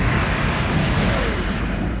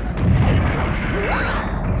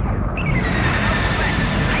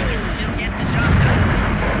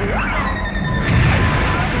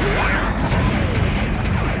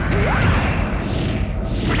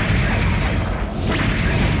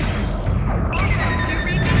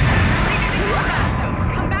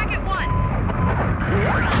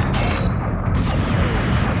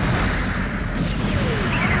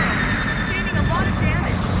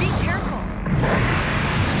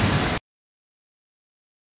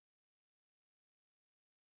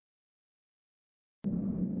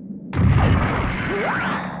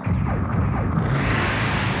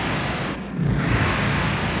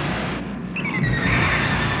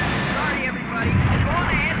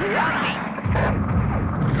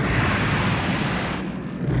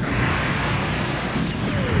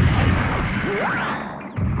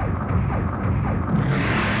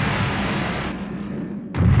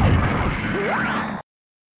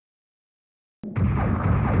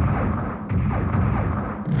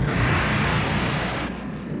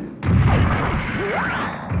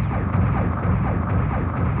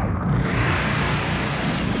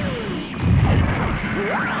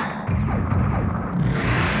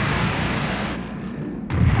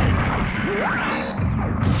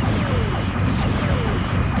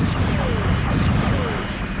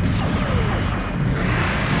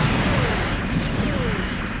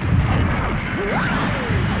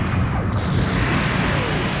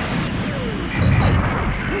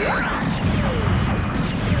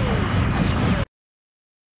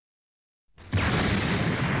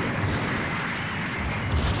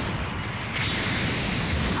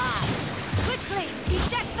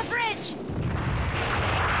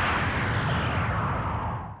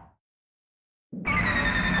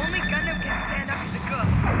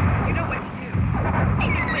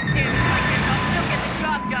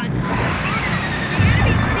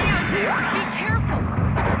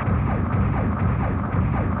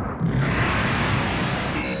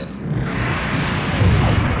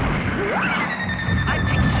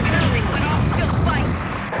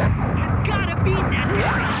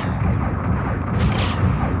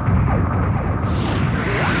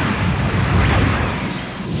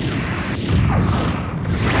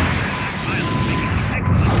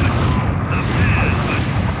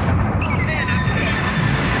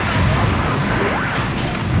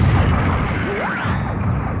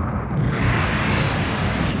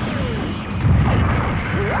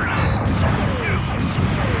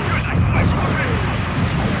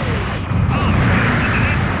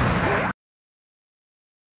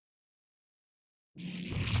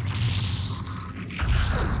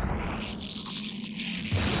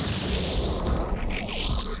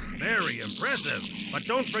 Impressive, but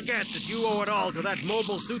don't forget that you owe it all to that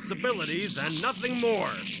mobile suit's abilities and nothing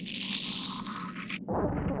more.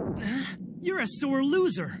 You're a sore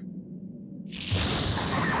loser.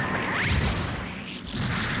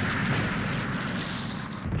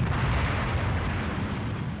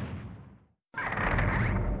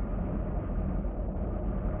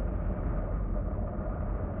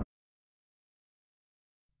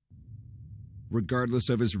 Regardless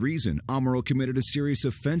of his reason, Amuro committed a serious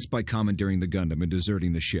offense by commandeering the Gundam and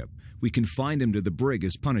deserting the ship. We confined him to the brig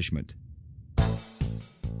as punishment.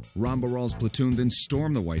 Rambaral's platoon then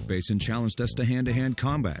stormed the White Base and challenged us to hand-to-hand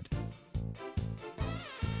combat.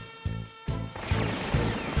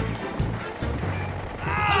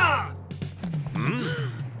 Ah!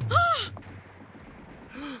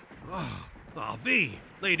 Oh, B,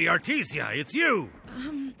 Lady Artesia, it's you!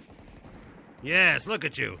 Yes, look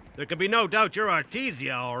at you. There can be no doubt you're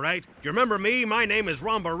Artesia, all right. Do you remember me? My name is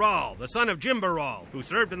Rambaral, the son of Jaburo, who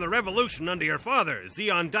served in the revolution under your father,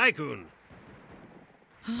 Zeon Daikun.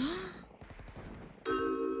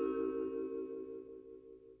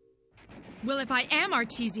 Well, if I am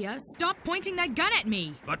Artesia, stop pointing that gun at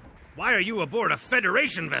me. But why are you aboard a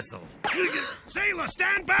Federation vessel? Sailor,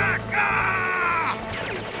 stand back! Ah!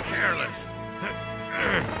 Careless.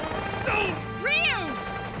 No! Ryu!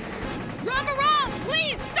 Rambaral,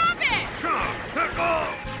 please stop it!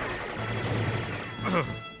 That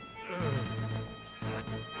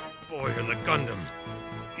boy in the Gundam.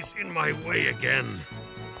 He's in my way again.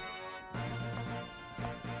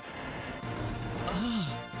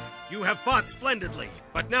 You have fought splendidly,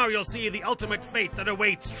 but now you'll see the ultimate fate that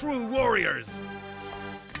awaits true warriors.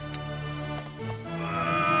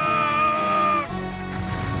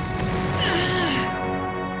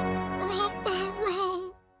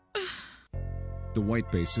 The White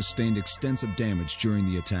Base sustained extensive damage during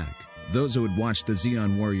the attack. Those who had watched the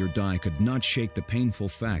Zeon warrior die could not shake the painful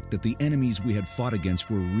fact that the enemies we had fought against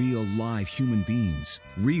were real, live human beings.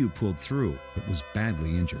 Ryu pulled through, but was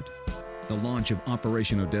badly injured. The launch of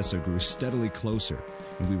Operation Odessa grew steadily closer,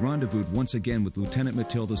 and we rendezvoused once again with Lieutenant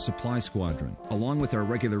Matilda's supply squadron. Along with our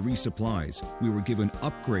regular resupplies, we were given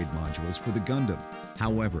upgrade modules for the Gundam.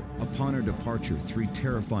 However, upon our departure, 3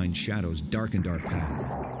 terrifying shadows darkened our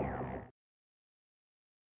path.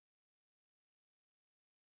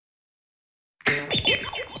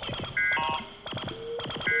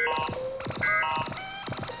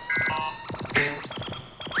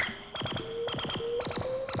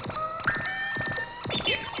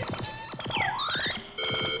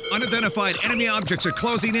 Unidentified enemy objects are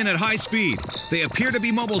closing in at high speed. They appear to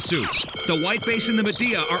be mobile suits. The White Base and the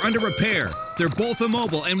Medea are under repair. They're both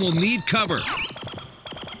immobile and will need cover.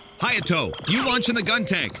 Hayato, you launch in the gun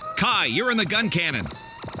tank. Kai, you're in the gun cannon.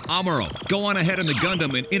 Amuro, go on ahead in the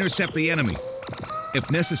Gundam and intercept the enemy.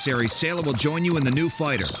 If necessary, Sailor will join you in the new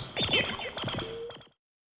fighter.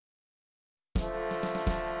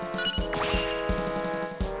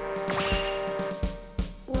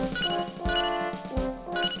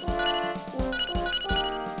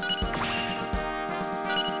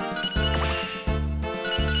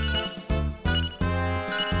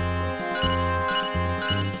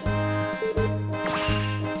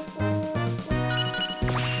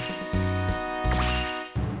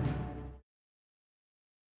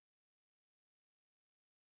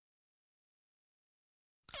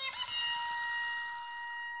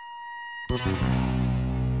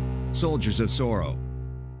 Soldiers of Sorrow.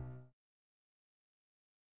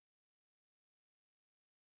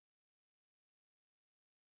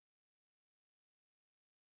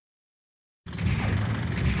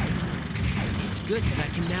 It's good that I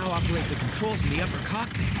can now operate the controls in the upper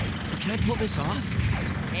cockpit. But can I pull this off?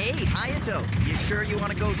 Hey, Hayato, you sure you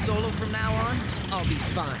want to go solo from now on? I'll be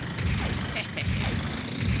fine.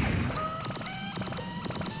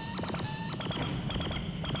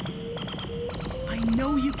 I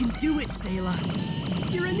know you can do it,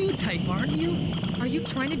 Sayla. You're a new type, aren't you? Are you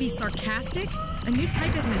trying to be sarcastic? A new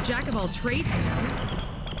type isn't a jack of all trades, you know.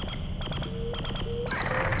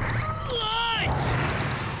 Launch!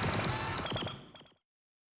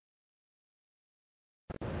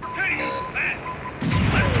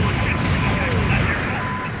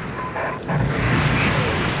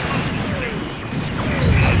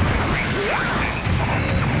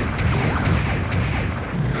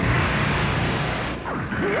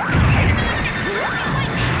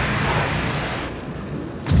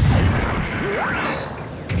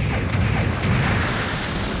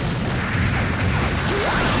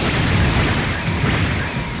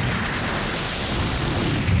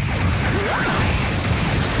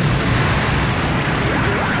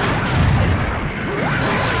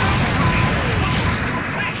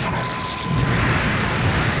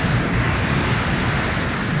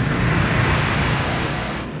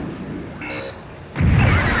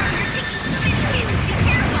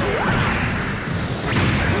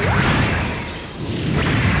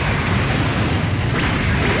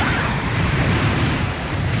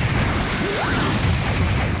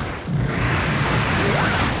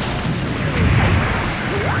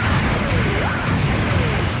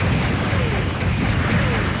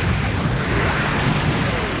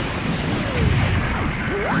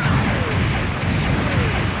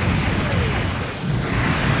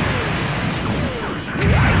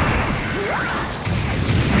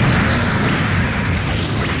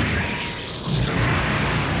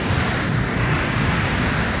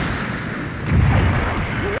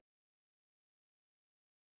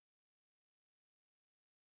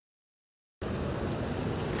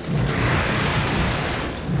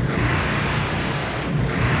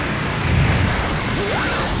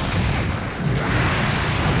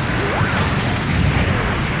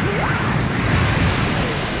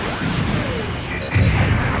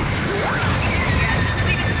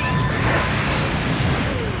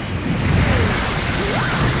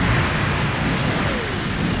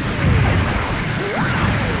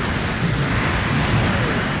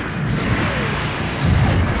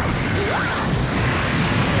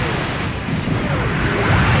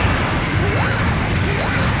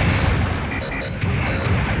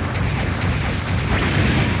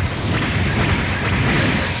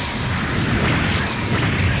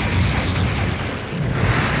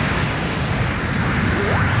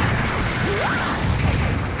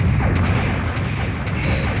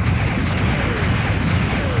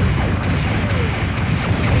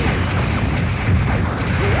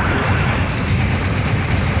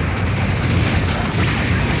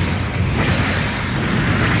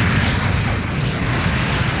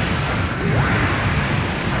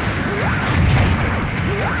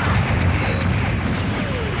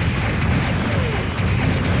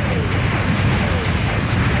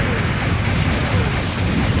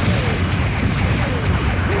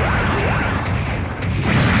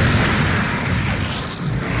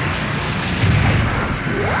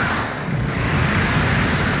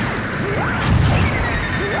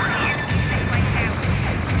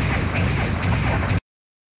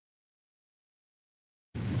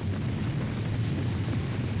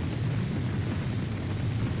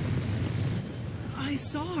 I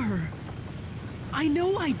saw her. I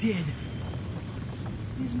know I did.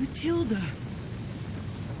 Ms. Matilda.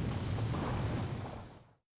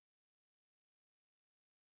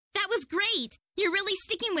 That was great! You're really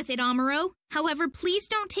sticking with it, Amuro. However, please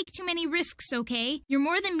don't take too many risks, okay? You're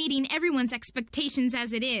more than meeting everyone's expectations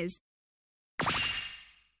as it is.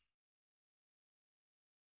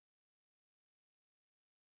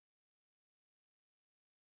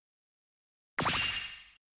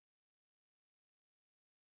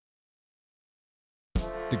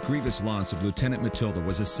 The grievous loss of Lieutenant Matilda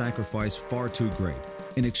was a sacrifice far too great.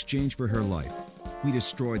 In exchange for her life, we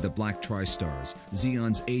destroyed the Black Tri-Stars,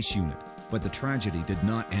 Zeon's ace unit, but the tragedy did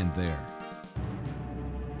not end there.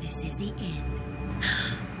 This is the end.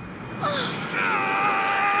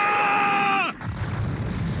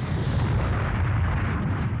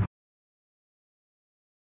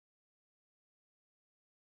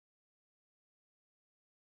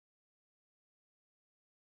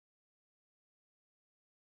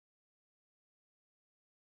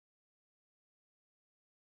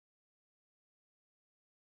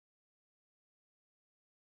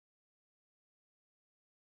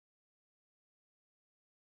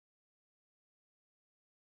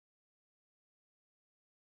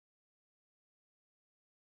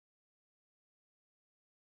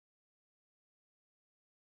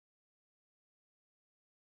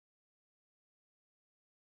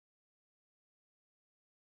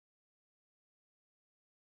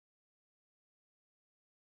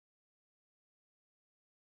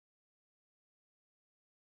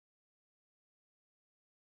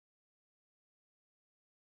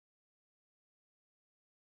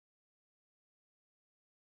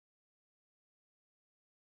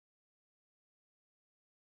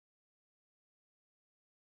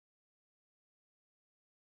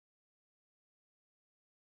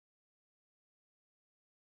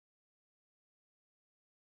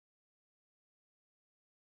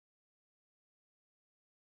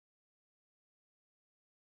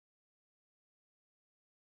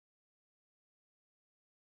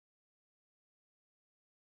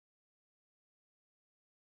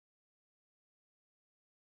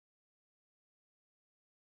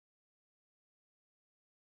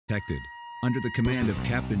 Under the command of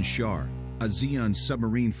Captain Shar, a Zeon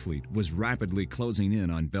submarine fleet was rapidly closing in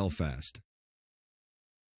on Belfast.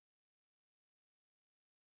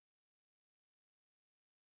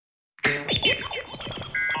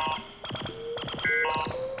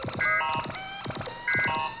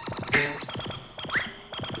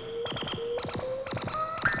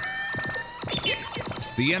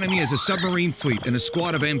 The enemy is a submarine fleet and a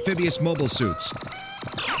squad of amphibious mobile suits.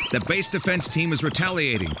 The base defense team is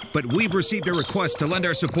retaliating, but we've received a request to lend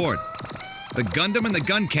our support. The Gundam and the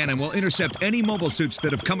gun cannon will intercept any mobile suits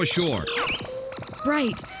that have come ashore.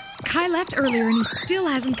 Right. Kai left earlier and he still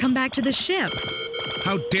hasn't come back to the ship.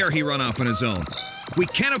 How dare he run off on his own? We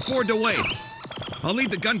can't afford to wait. I'll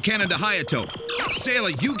lead the gun cannon to Hayato. Sailor,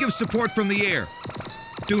 you give support from the air.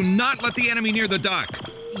 Do not let the enemy near the dock.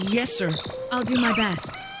 Yes, sir. I'll do my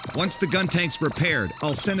best. Once the gun tank's repaired,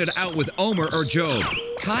 I'll send it out with Omer or Job.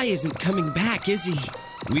 Kai isn't coming back, is he?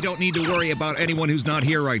 We don't need to worry about anyone who's not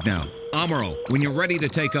here right now. Amuro, when you're ready to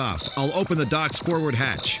take off, I'll open the dock's forward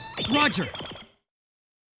hatch. Roger!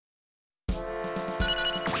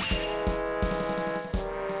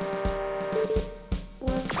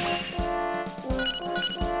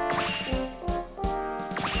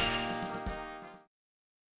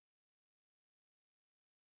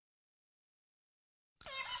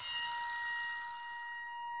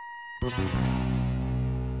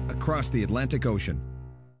 Across the Atlantic Ocean.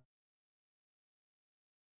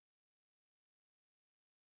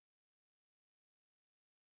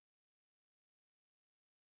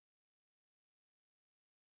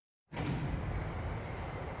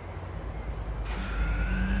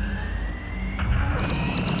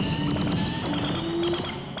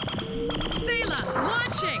 Sailor,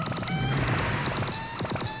 launching!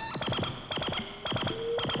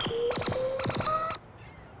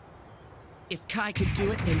 If Kai could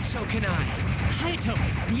do it, then so can I. Hayato,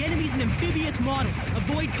 the enemy's an amphibious model.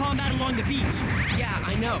 Avoid combat along the beach. Yeah,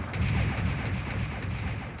 I know.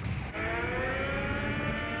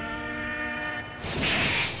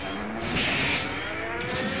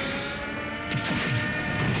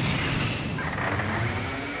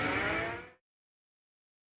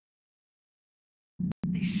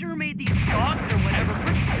 They sure made these dogs or whatever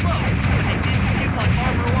pretty slow, but they didn't skip on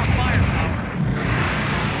armor or firepower.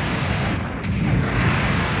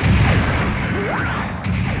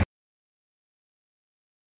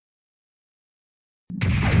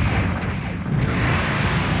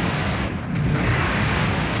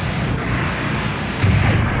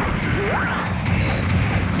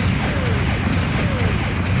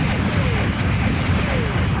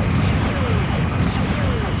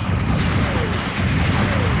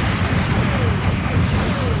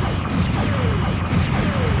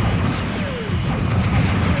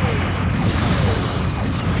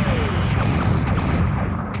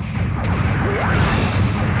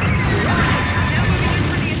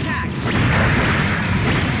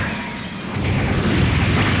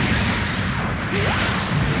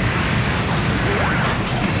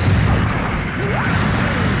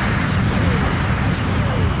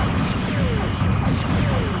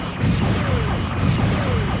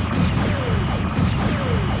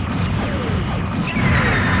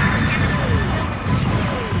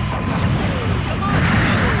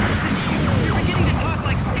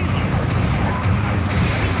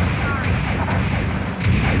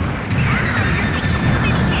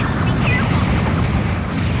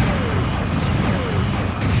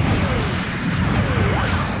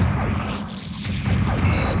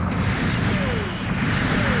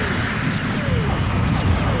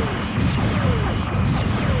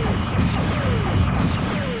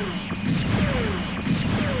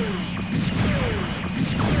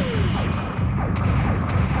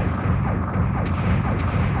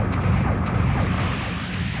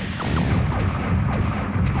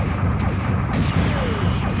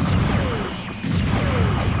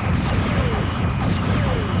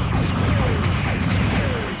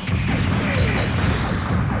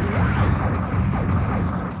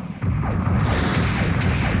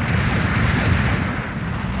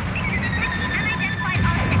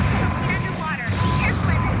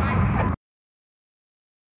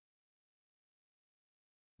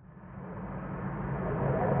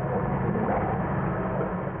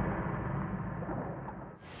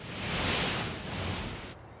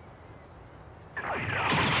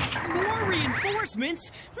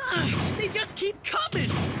 reinforcements? They just keep coming!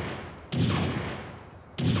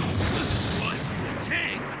 What? The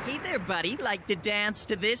tank? Hey there, buddy. Like to dance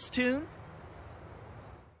to this tune?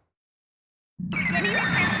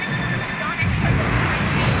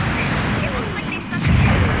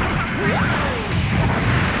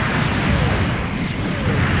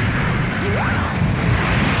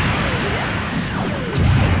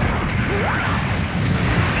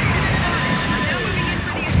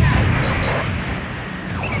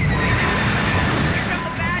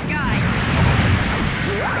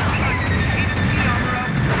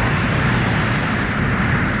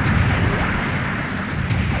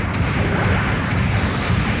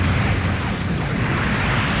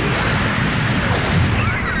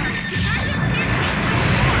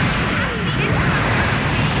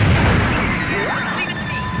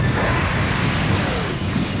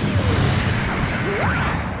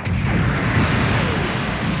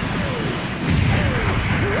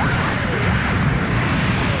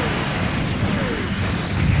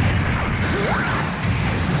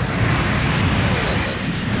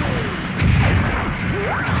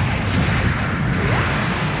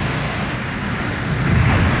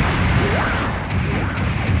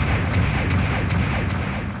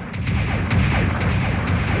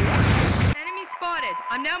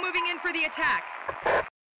 I'm now moving in for the attack.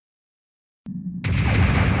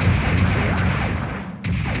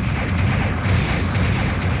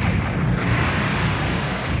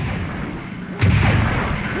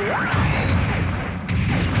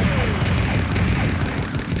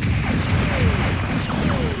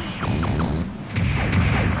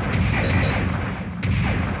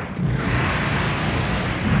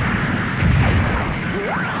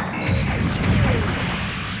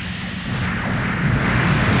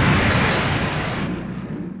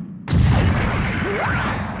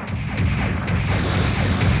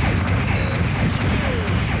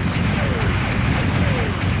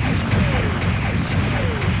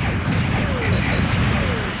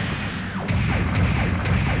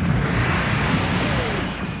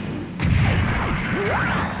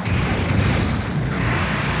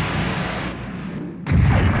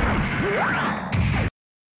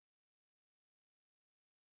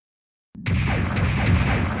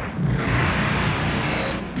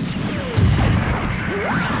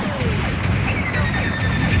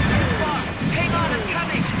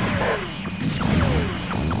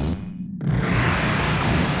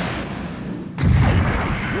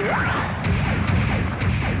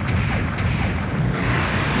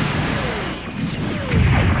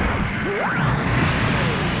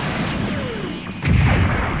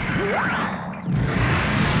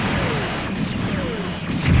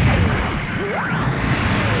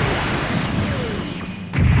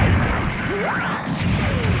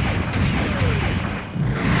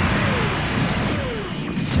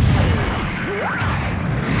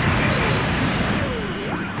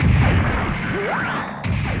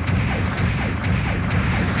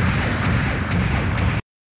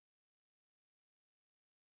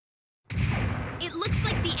 It looks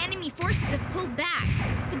like the enemy forces have pulled back.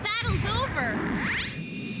 The battle's over.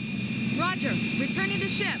 Roger, returning to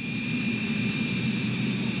ship.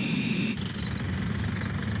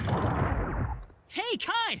 Hey,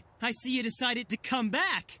 Kai! I see you decided to come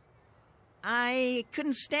back. I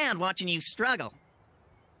couldn't stand watching you struggle.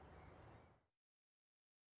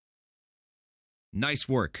 Nice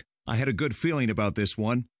work. I had a good feeling about this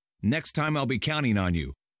one. Next time I'll be counting on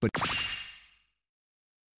you. But...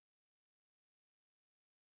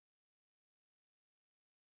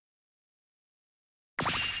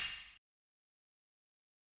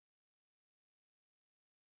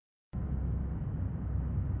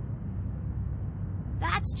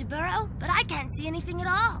 That's Jaburo, but I can't see anything at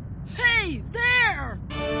all. Hey, there!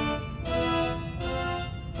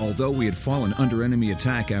 Although we had fallen under enemy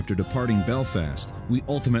attack after departing Belfast, we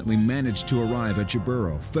ultimately managed to arrive at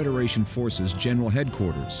Jaburo, Federation Forces General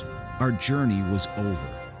Headquarters. Our journey was over.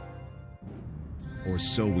 Or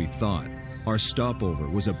so we thought. Our stopover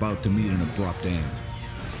was about to meet an abrupt end.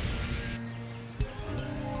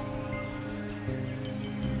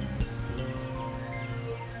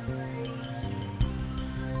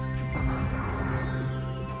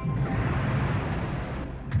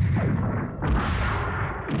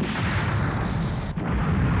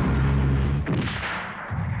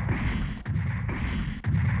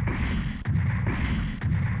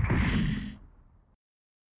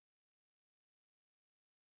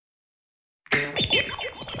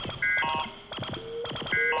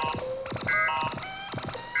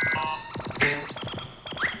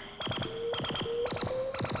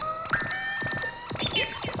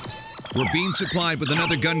 We're being supplied with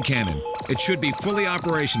another gun cannon. It should be fully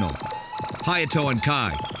operational. Hayato and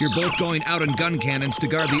Kai, you're both going out in gun cannons to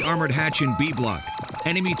guard the armored hatch in B block.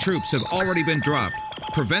 Enemy troops have already been dropped.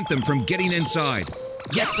 Prevent them from getting inside.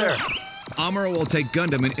 Yes, sir. Amuro will take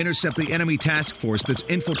Gundam and intercept the enemy task force that's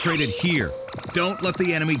infiltrated here. Don't let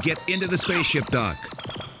the enemy get into the spaceship dock.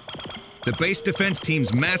 The base defense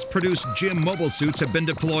team's mass-produced GM mobile suits have been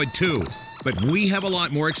deployed too, but we have a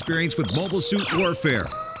lot more experience with mobile suit warfare.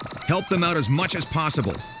 Help them out as much as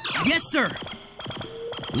possible. Yes, sir!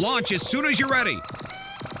 Launch as soon as you're ready.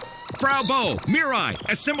 Frau Bo, Mirai,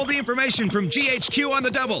 assemble the information from GHQ on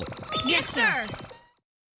the double. Yes, sir!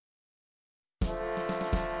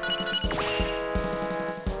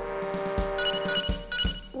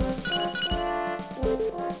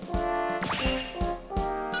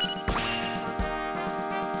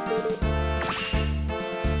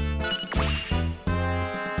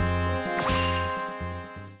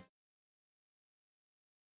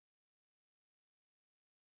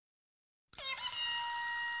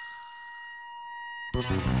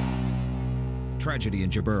 Tragedy in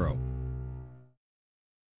Jaburo.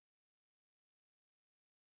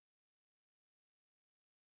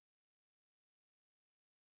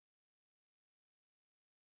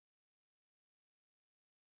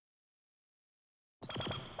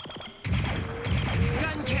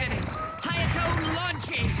 Gun cannon! Hayato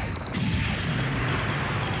launching!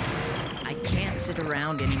 I can't sit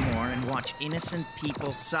around anymore and watch innocent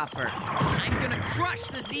people suffer. I'm gonna crush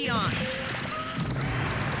the Zeons!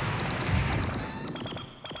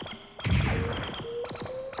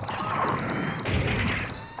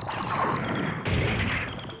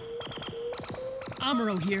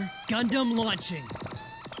 Amuro here. Gundam launching.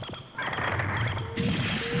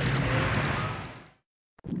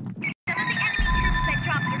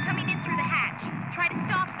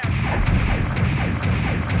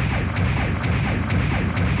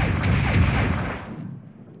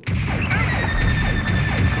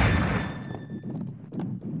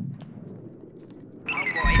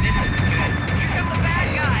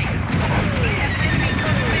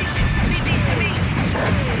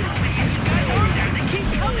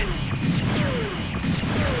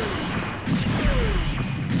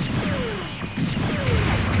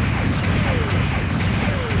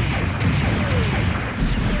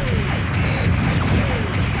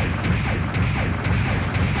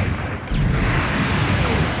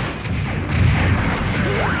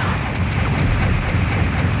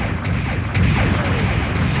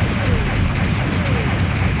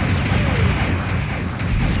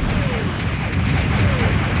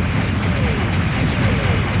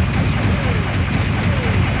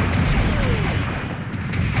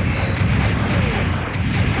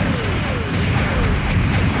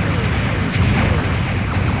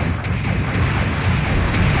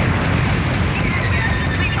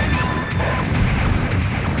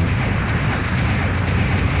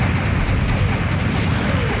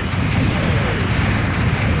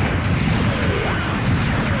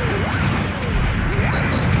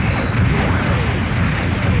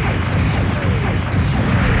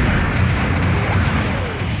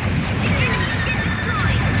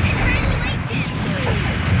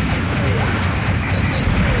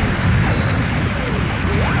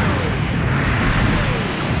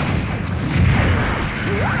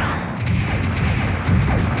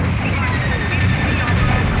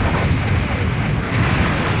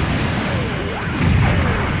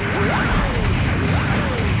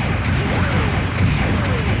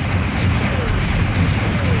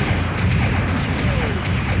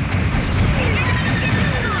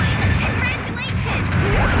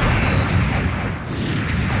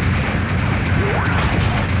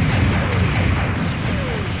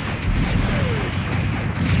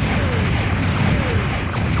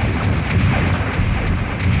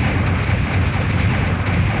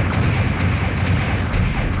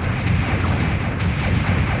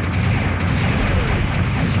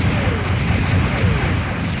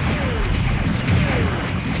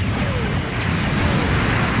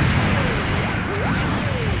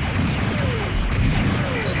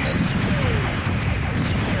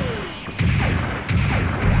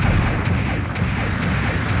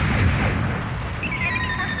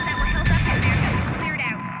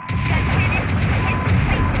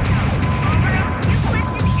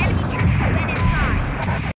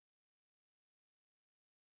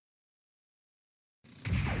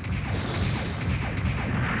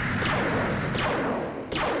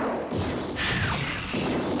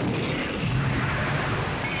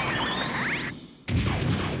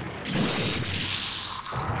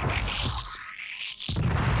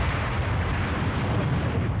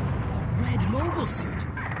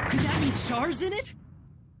 Could that mean Char's in it?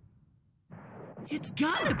 It's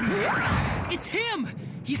gotta be him! It's him!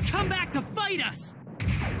 He's come back to fight us!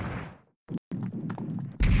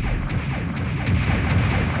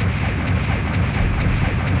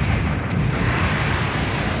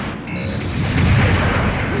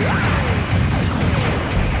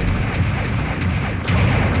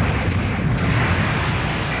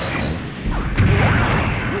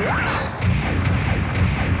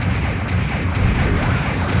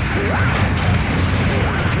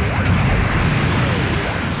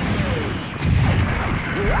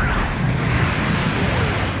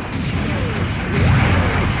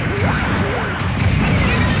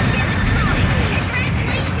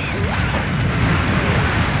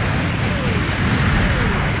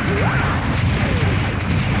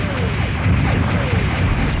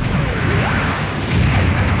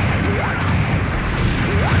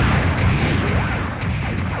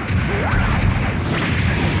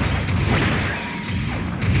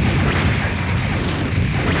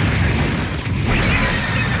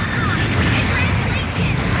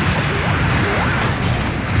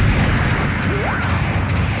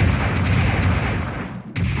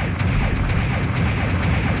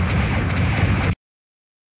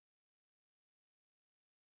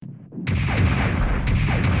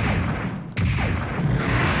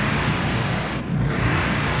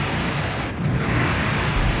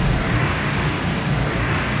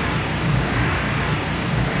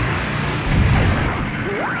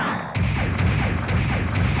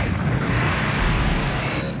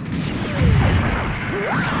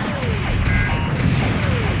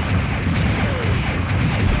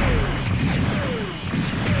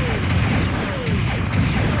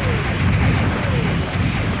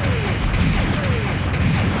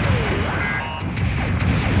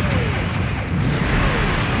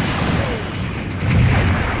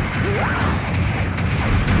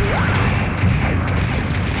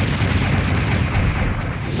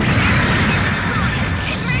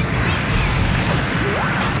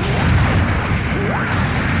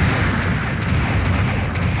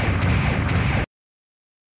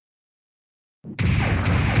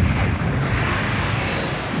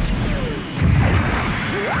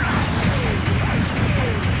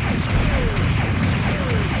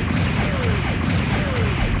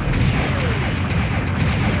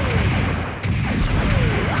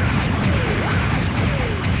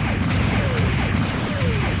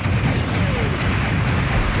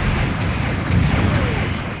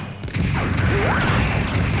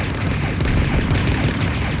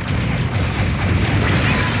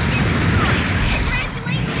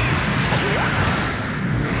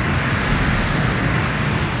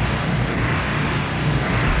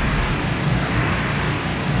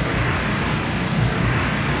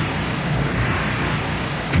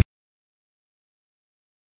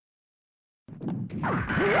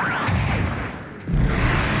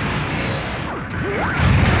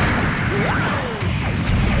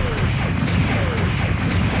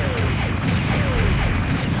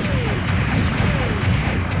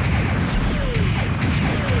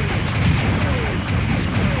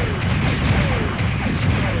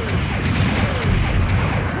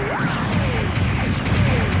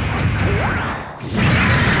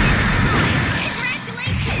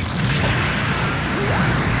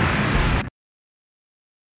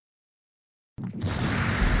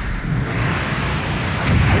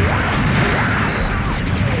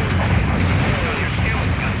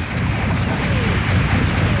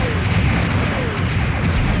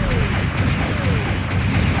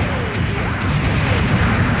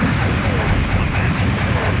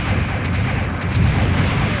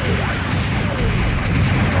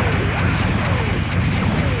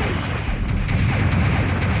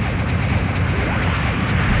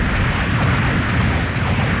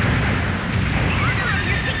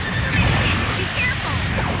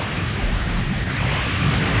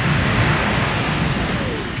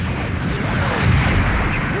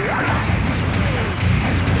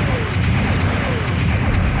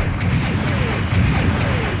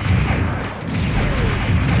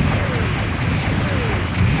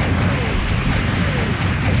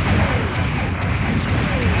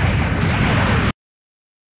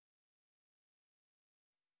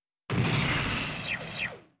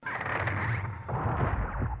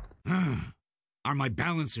 Are my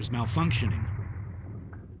balancers malfunctioning?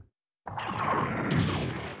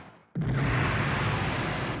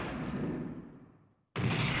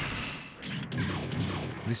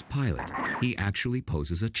 This pilot, he actually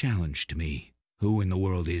poses a challenge to me. Who in the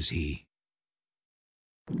world is he?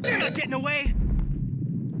 You're not getting away!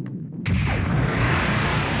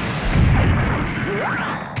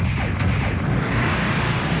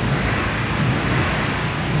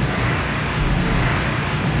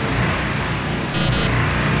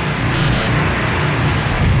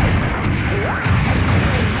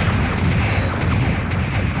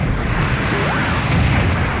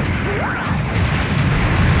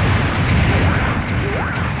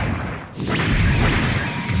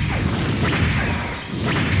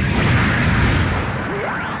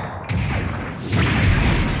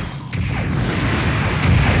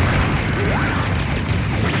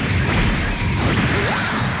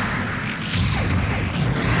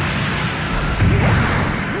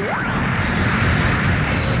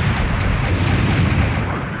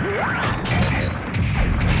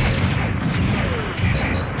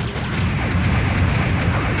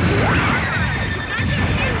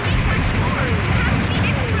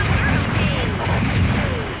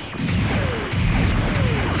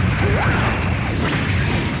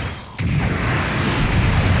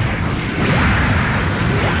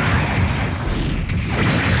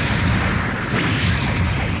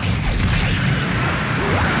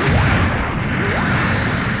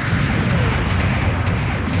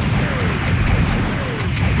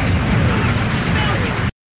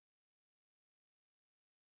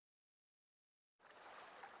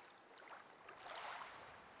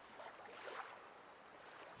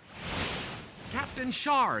 Captain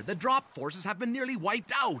Shar, the drop forces have been nearly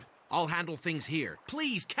wiped out. I'll handle things here.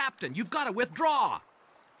 Please, Captain, you've got to withdraw.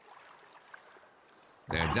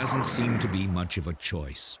 There doesn't seem to be much of a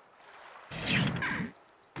choice.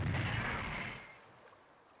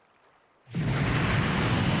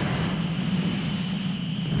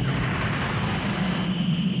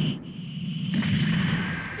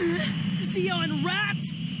 Zeon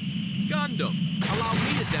rats! Gundam, allow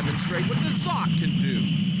me to demonstrate what the Zok can do.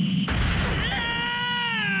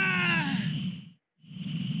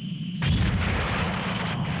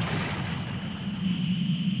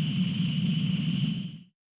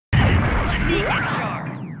 Let me get Shar!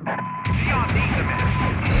 Zeon needs a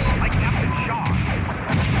man, like Captain Shar.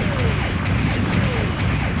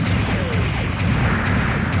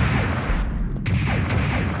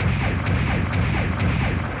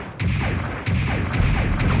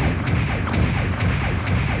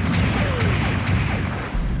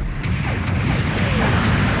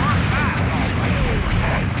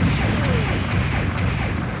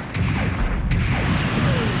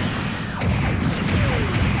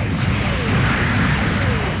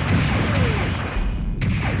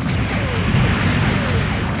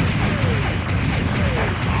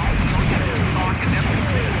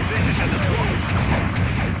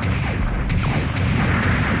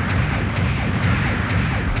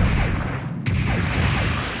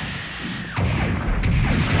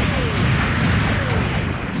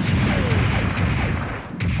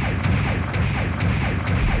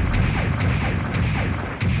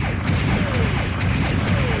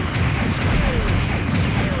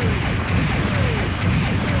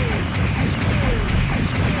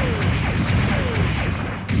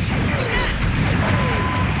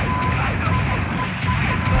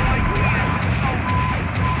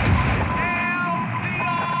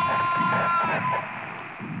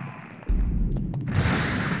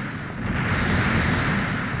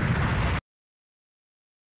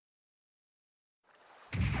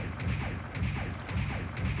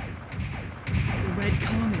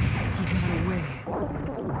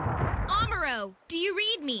 Do you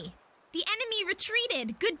read me? The enemy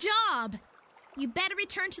retreated. Good job. You better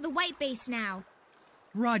return to the white base now.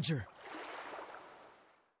 Roger.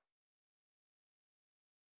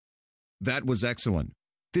 That was excellent.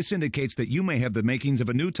 This indicates that you may have the makings of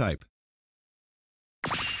a new type.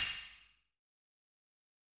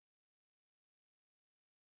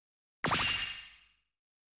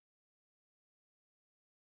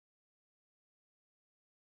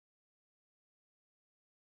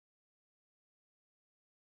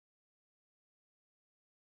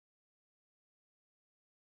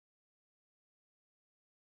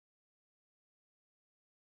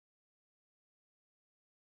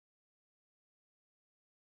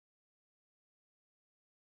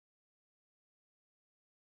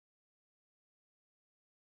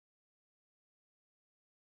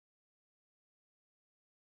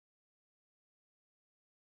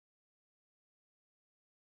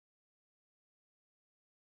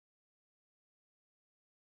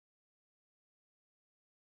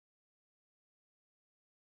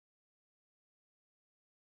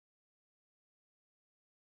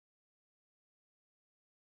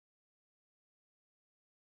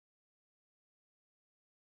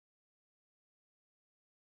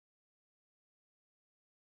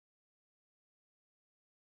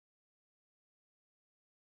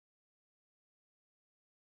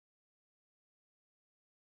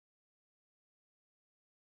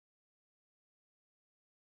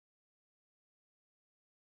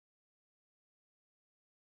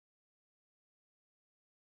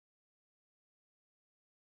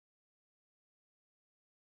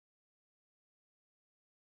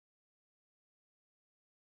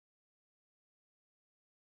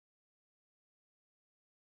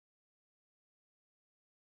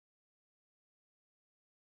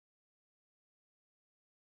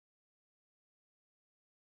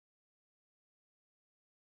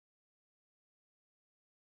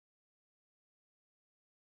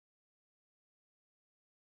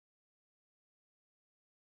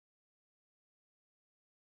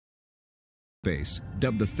 Base,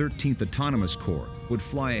 dubbed the 13th Autonomous Corps, would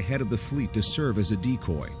fly ahead of the fleet to serve as a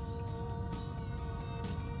decoy.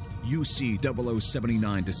 UC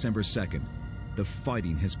 0079, December 2nd. The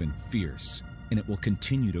fighting has been fierce, and it will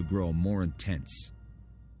continue to grow more intense.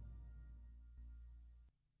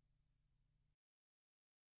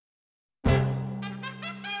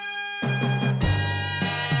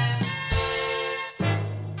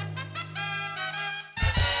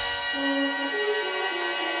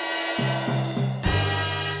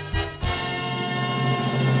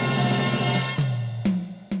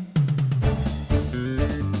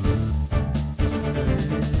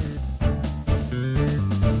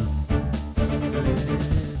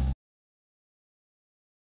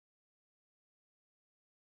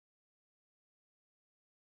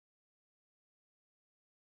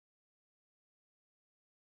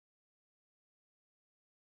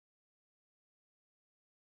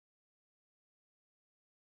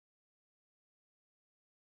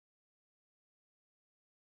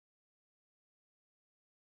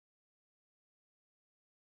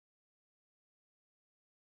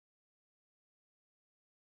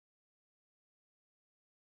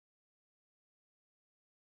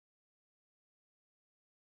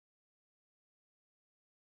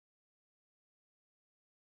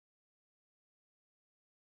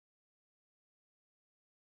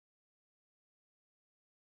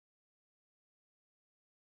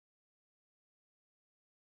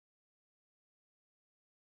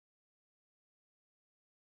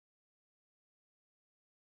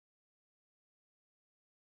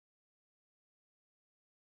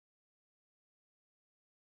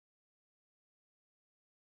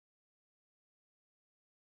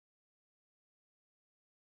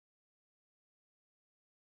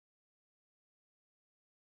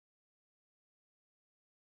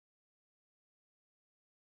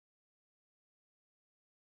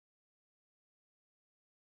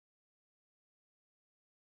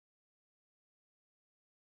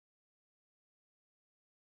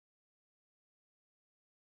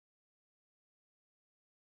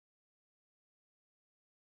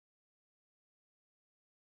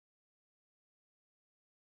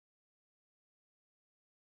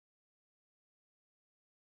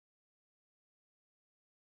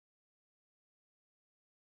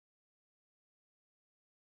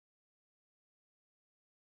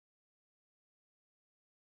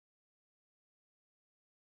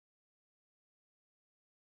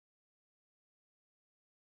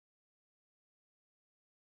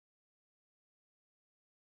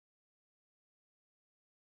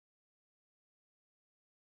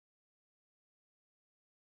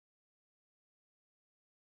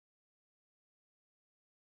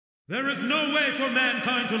 There is no way for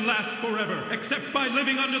mankind to last forever, except by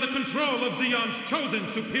living under the control of Zeon's chosen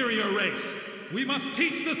superior race. We must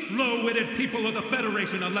teach the slow-witted people of the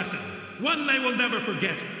Federation a lesson, one they will never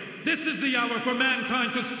forget. This is the hour for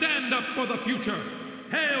mankind to stand up for the future.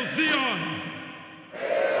 Hail Zeon!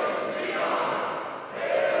 Hail Zeon!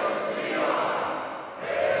 Hail Zeon!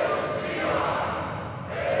 Hail Zeon!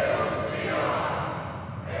 Hail Zeon!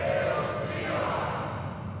 Hail Zeon!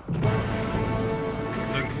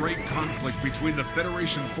 The great conflict between the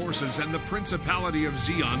Federation forces and the Principality of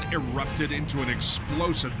Zeon erupted into an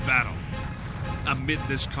explosive battle. Amid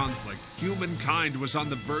this conflict, humankind was on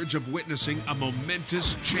the verge of witnessing a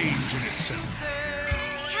momentous change in itself.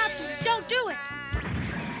 Captain, don't do it!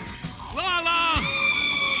 Lala!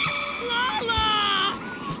 Lala!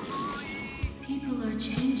 People are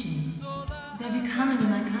changing. They're becoming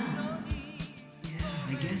like us. Yeah,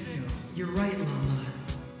 I guess so. You're right, Lala.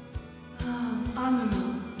 Oh,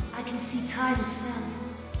 Amuro. I can see time itself.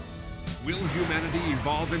 Will humanity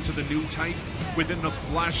evolve into the new type? Within the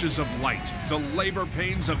flashes of light, the labor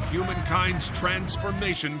pains of humankind's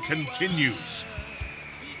transformation continues.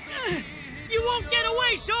 You won't get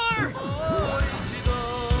away, Char!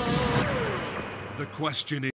 The question is...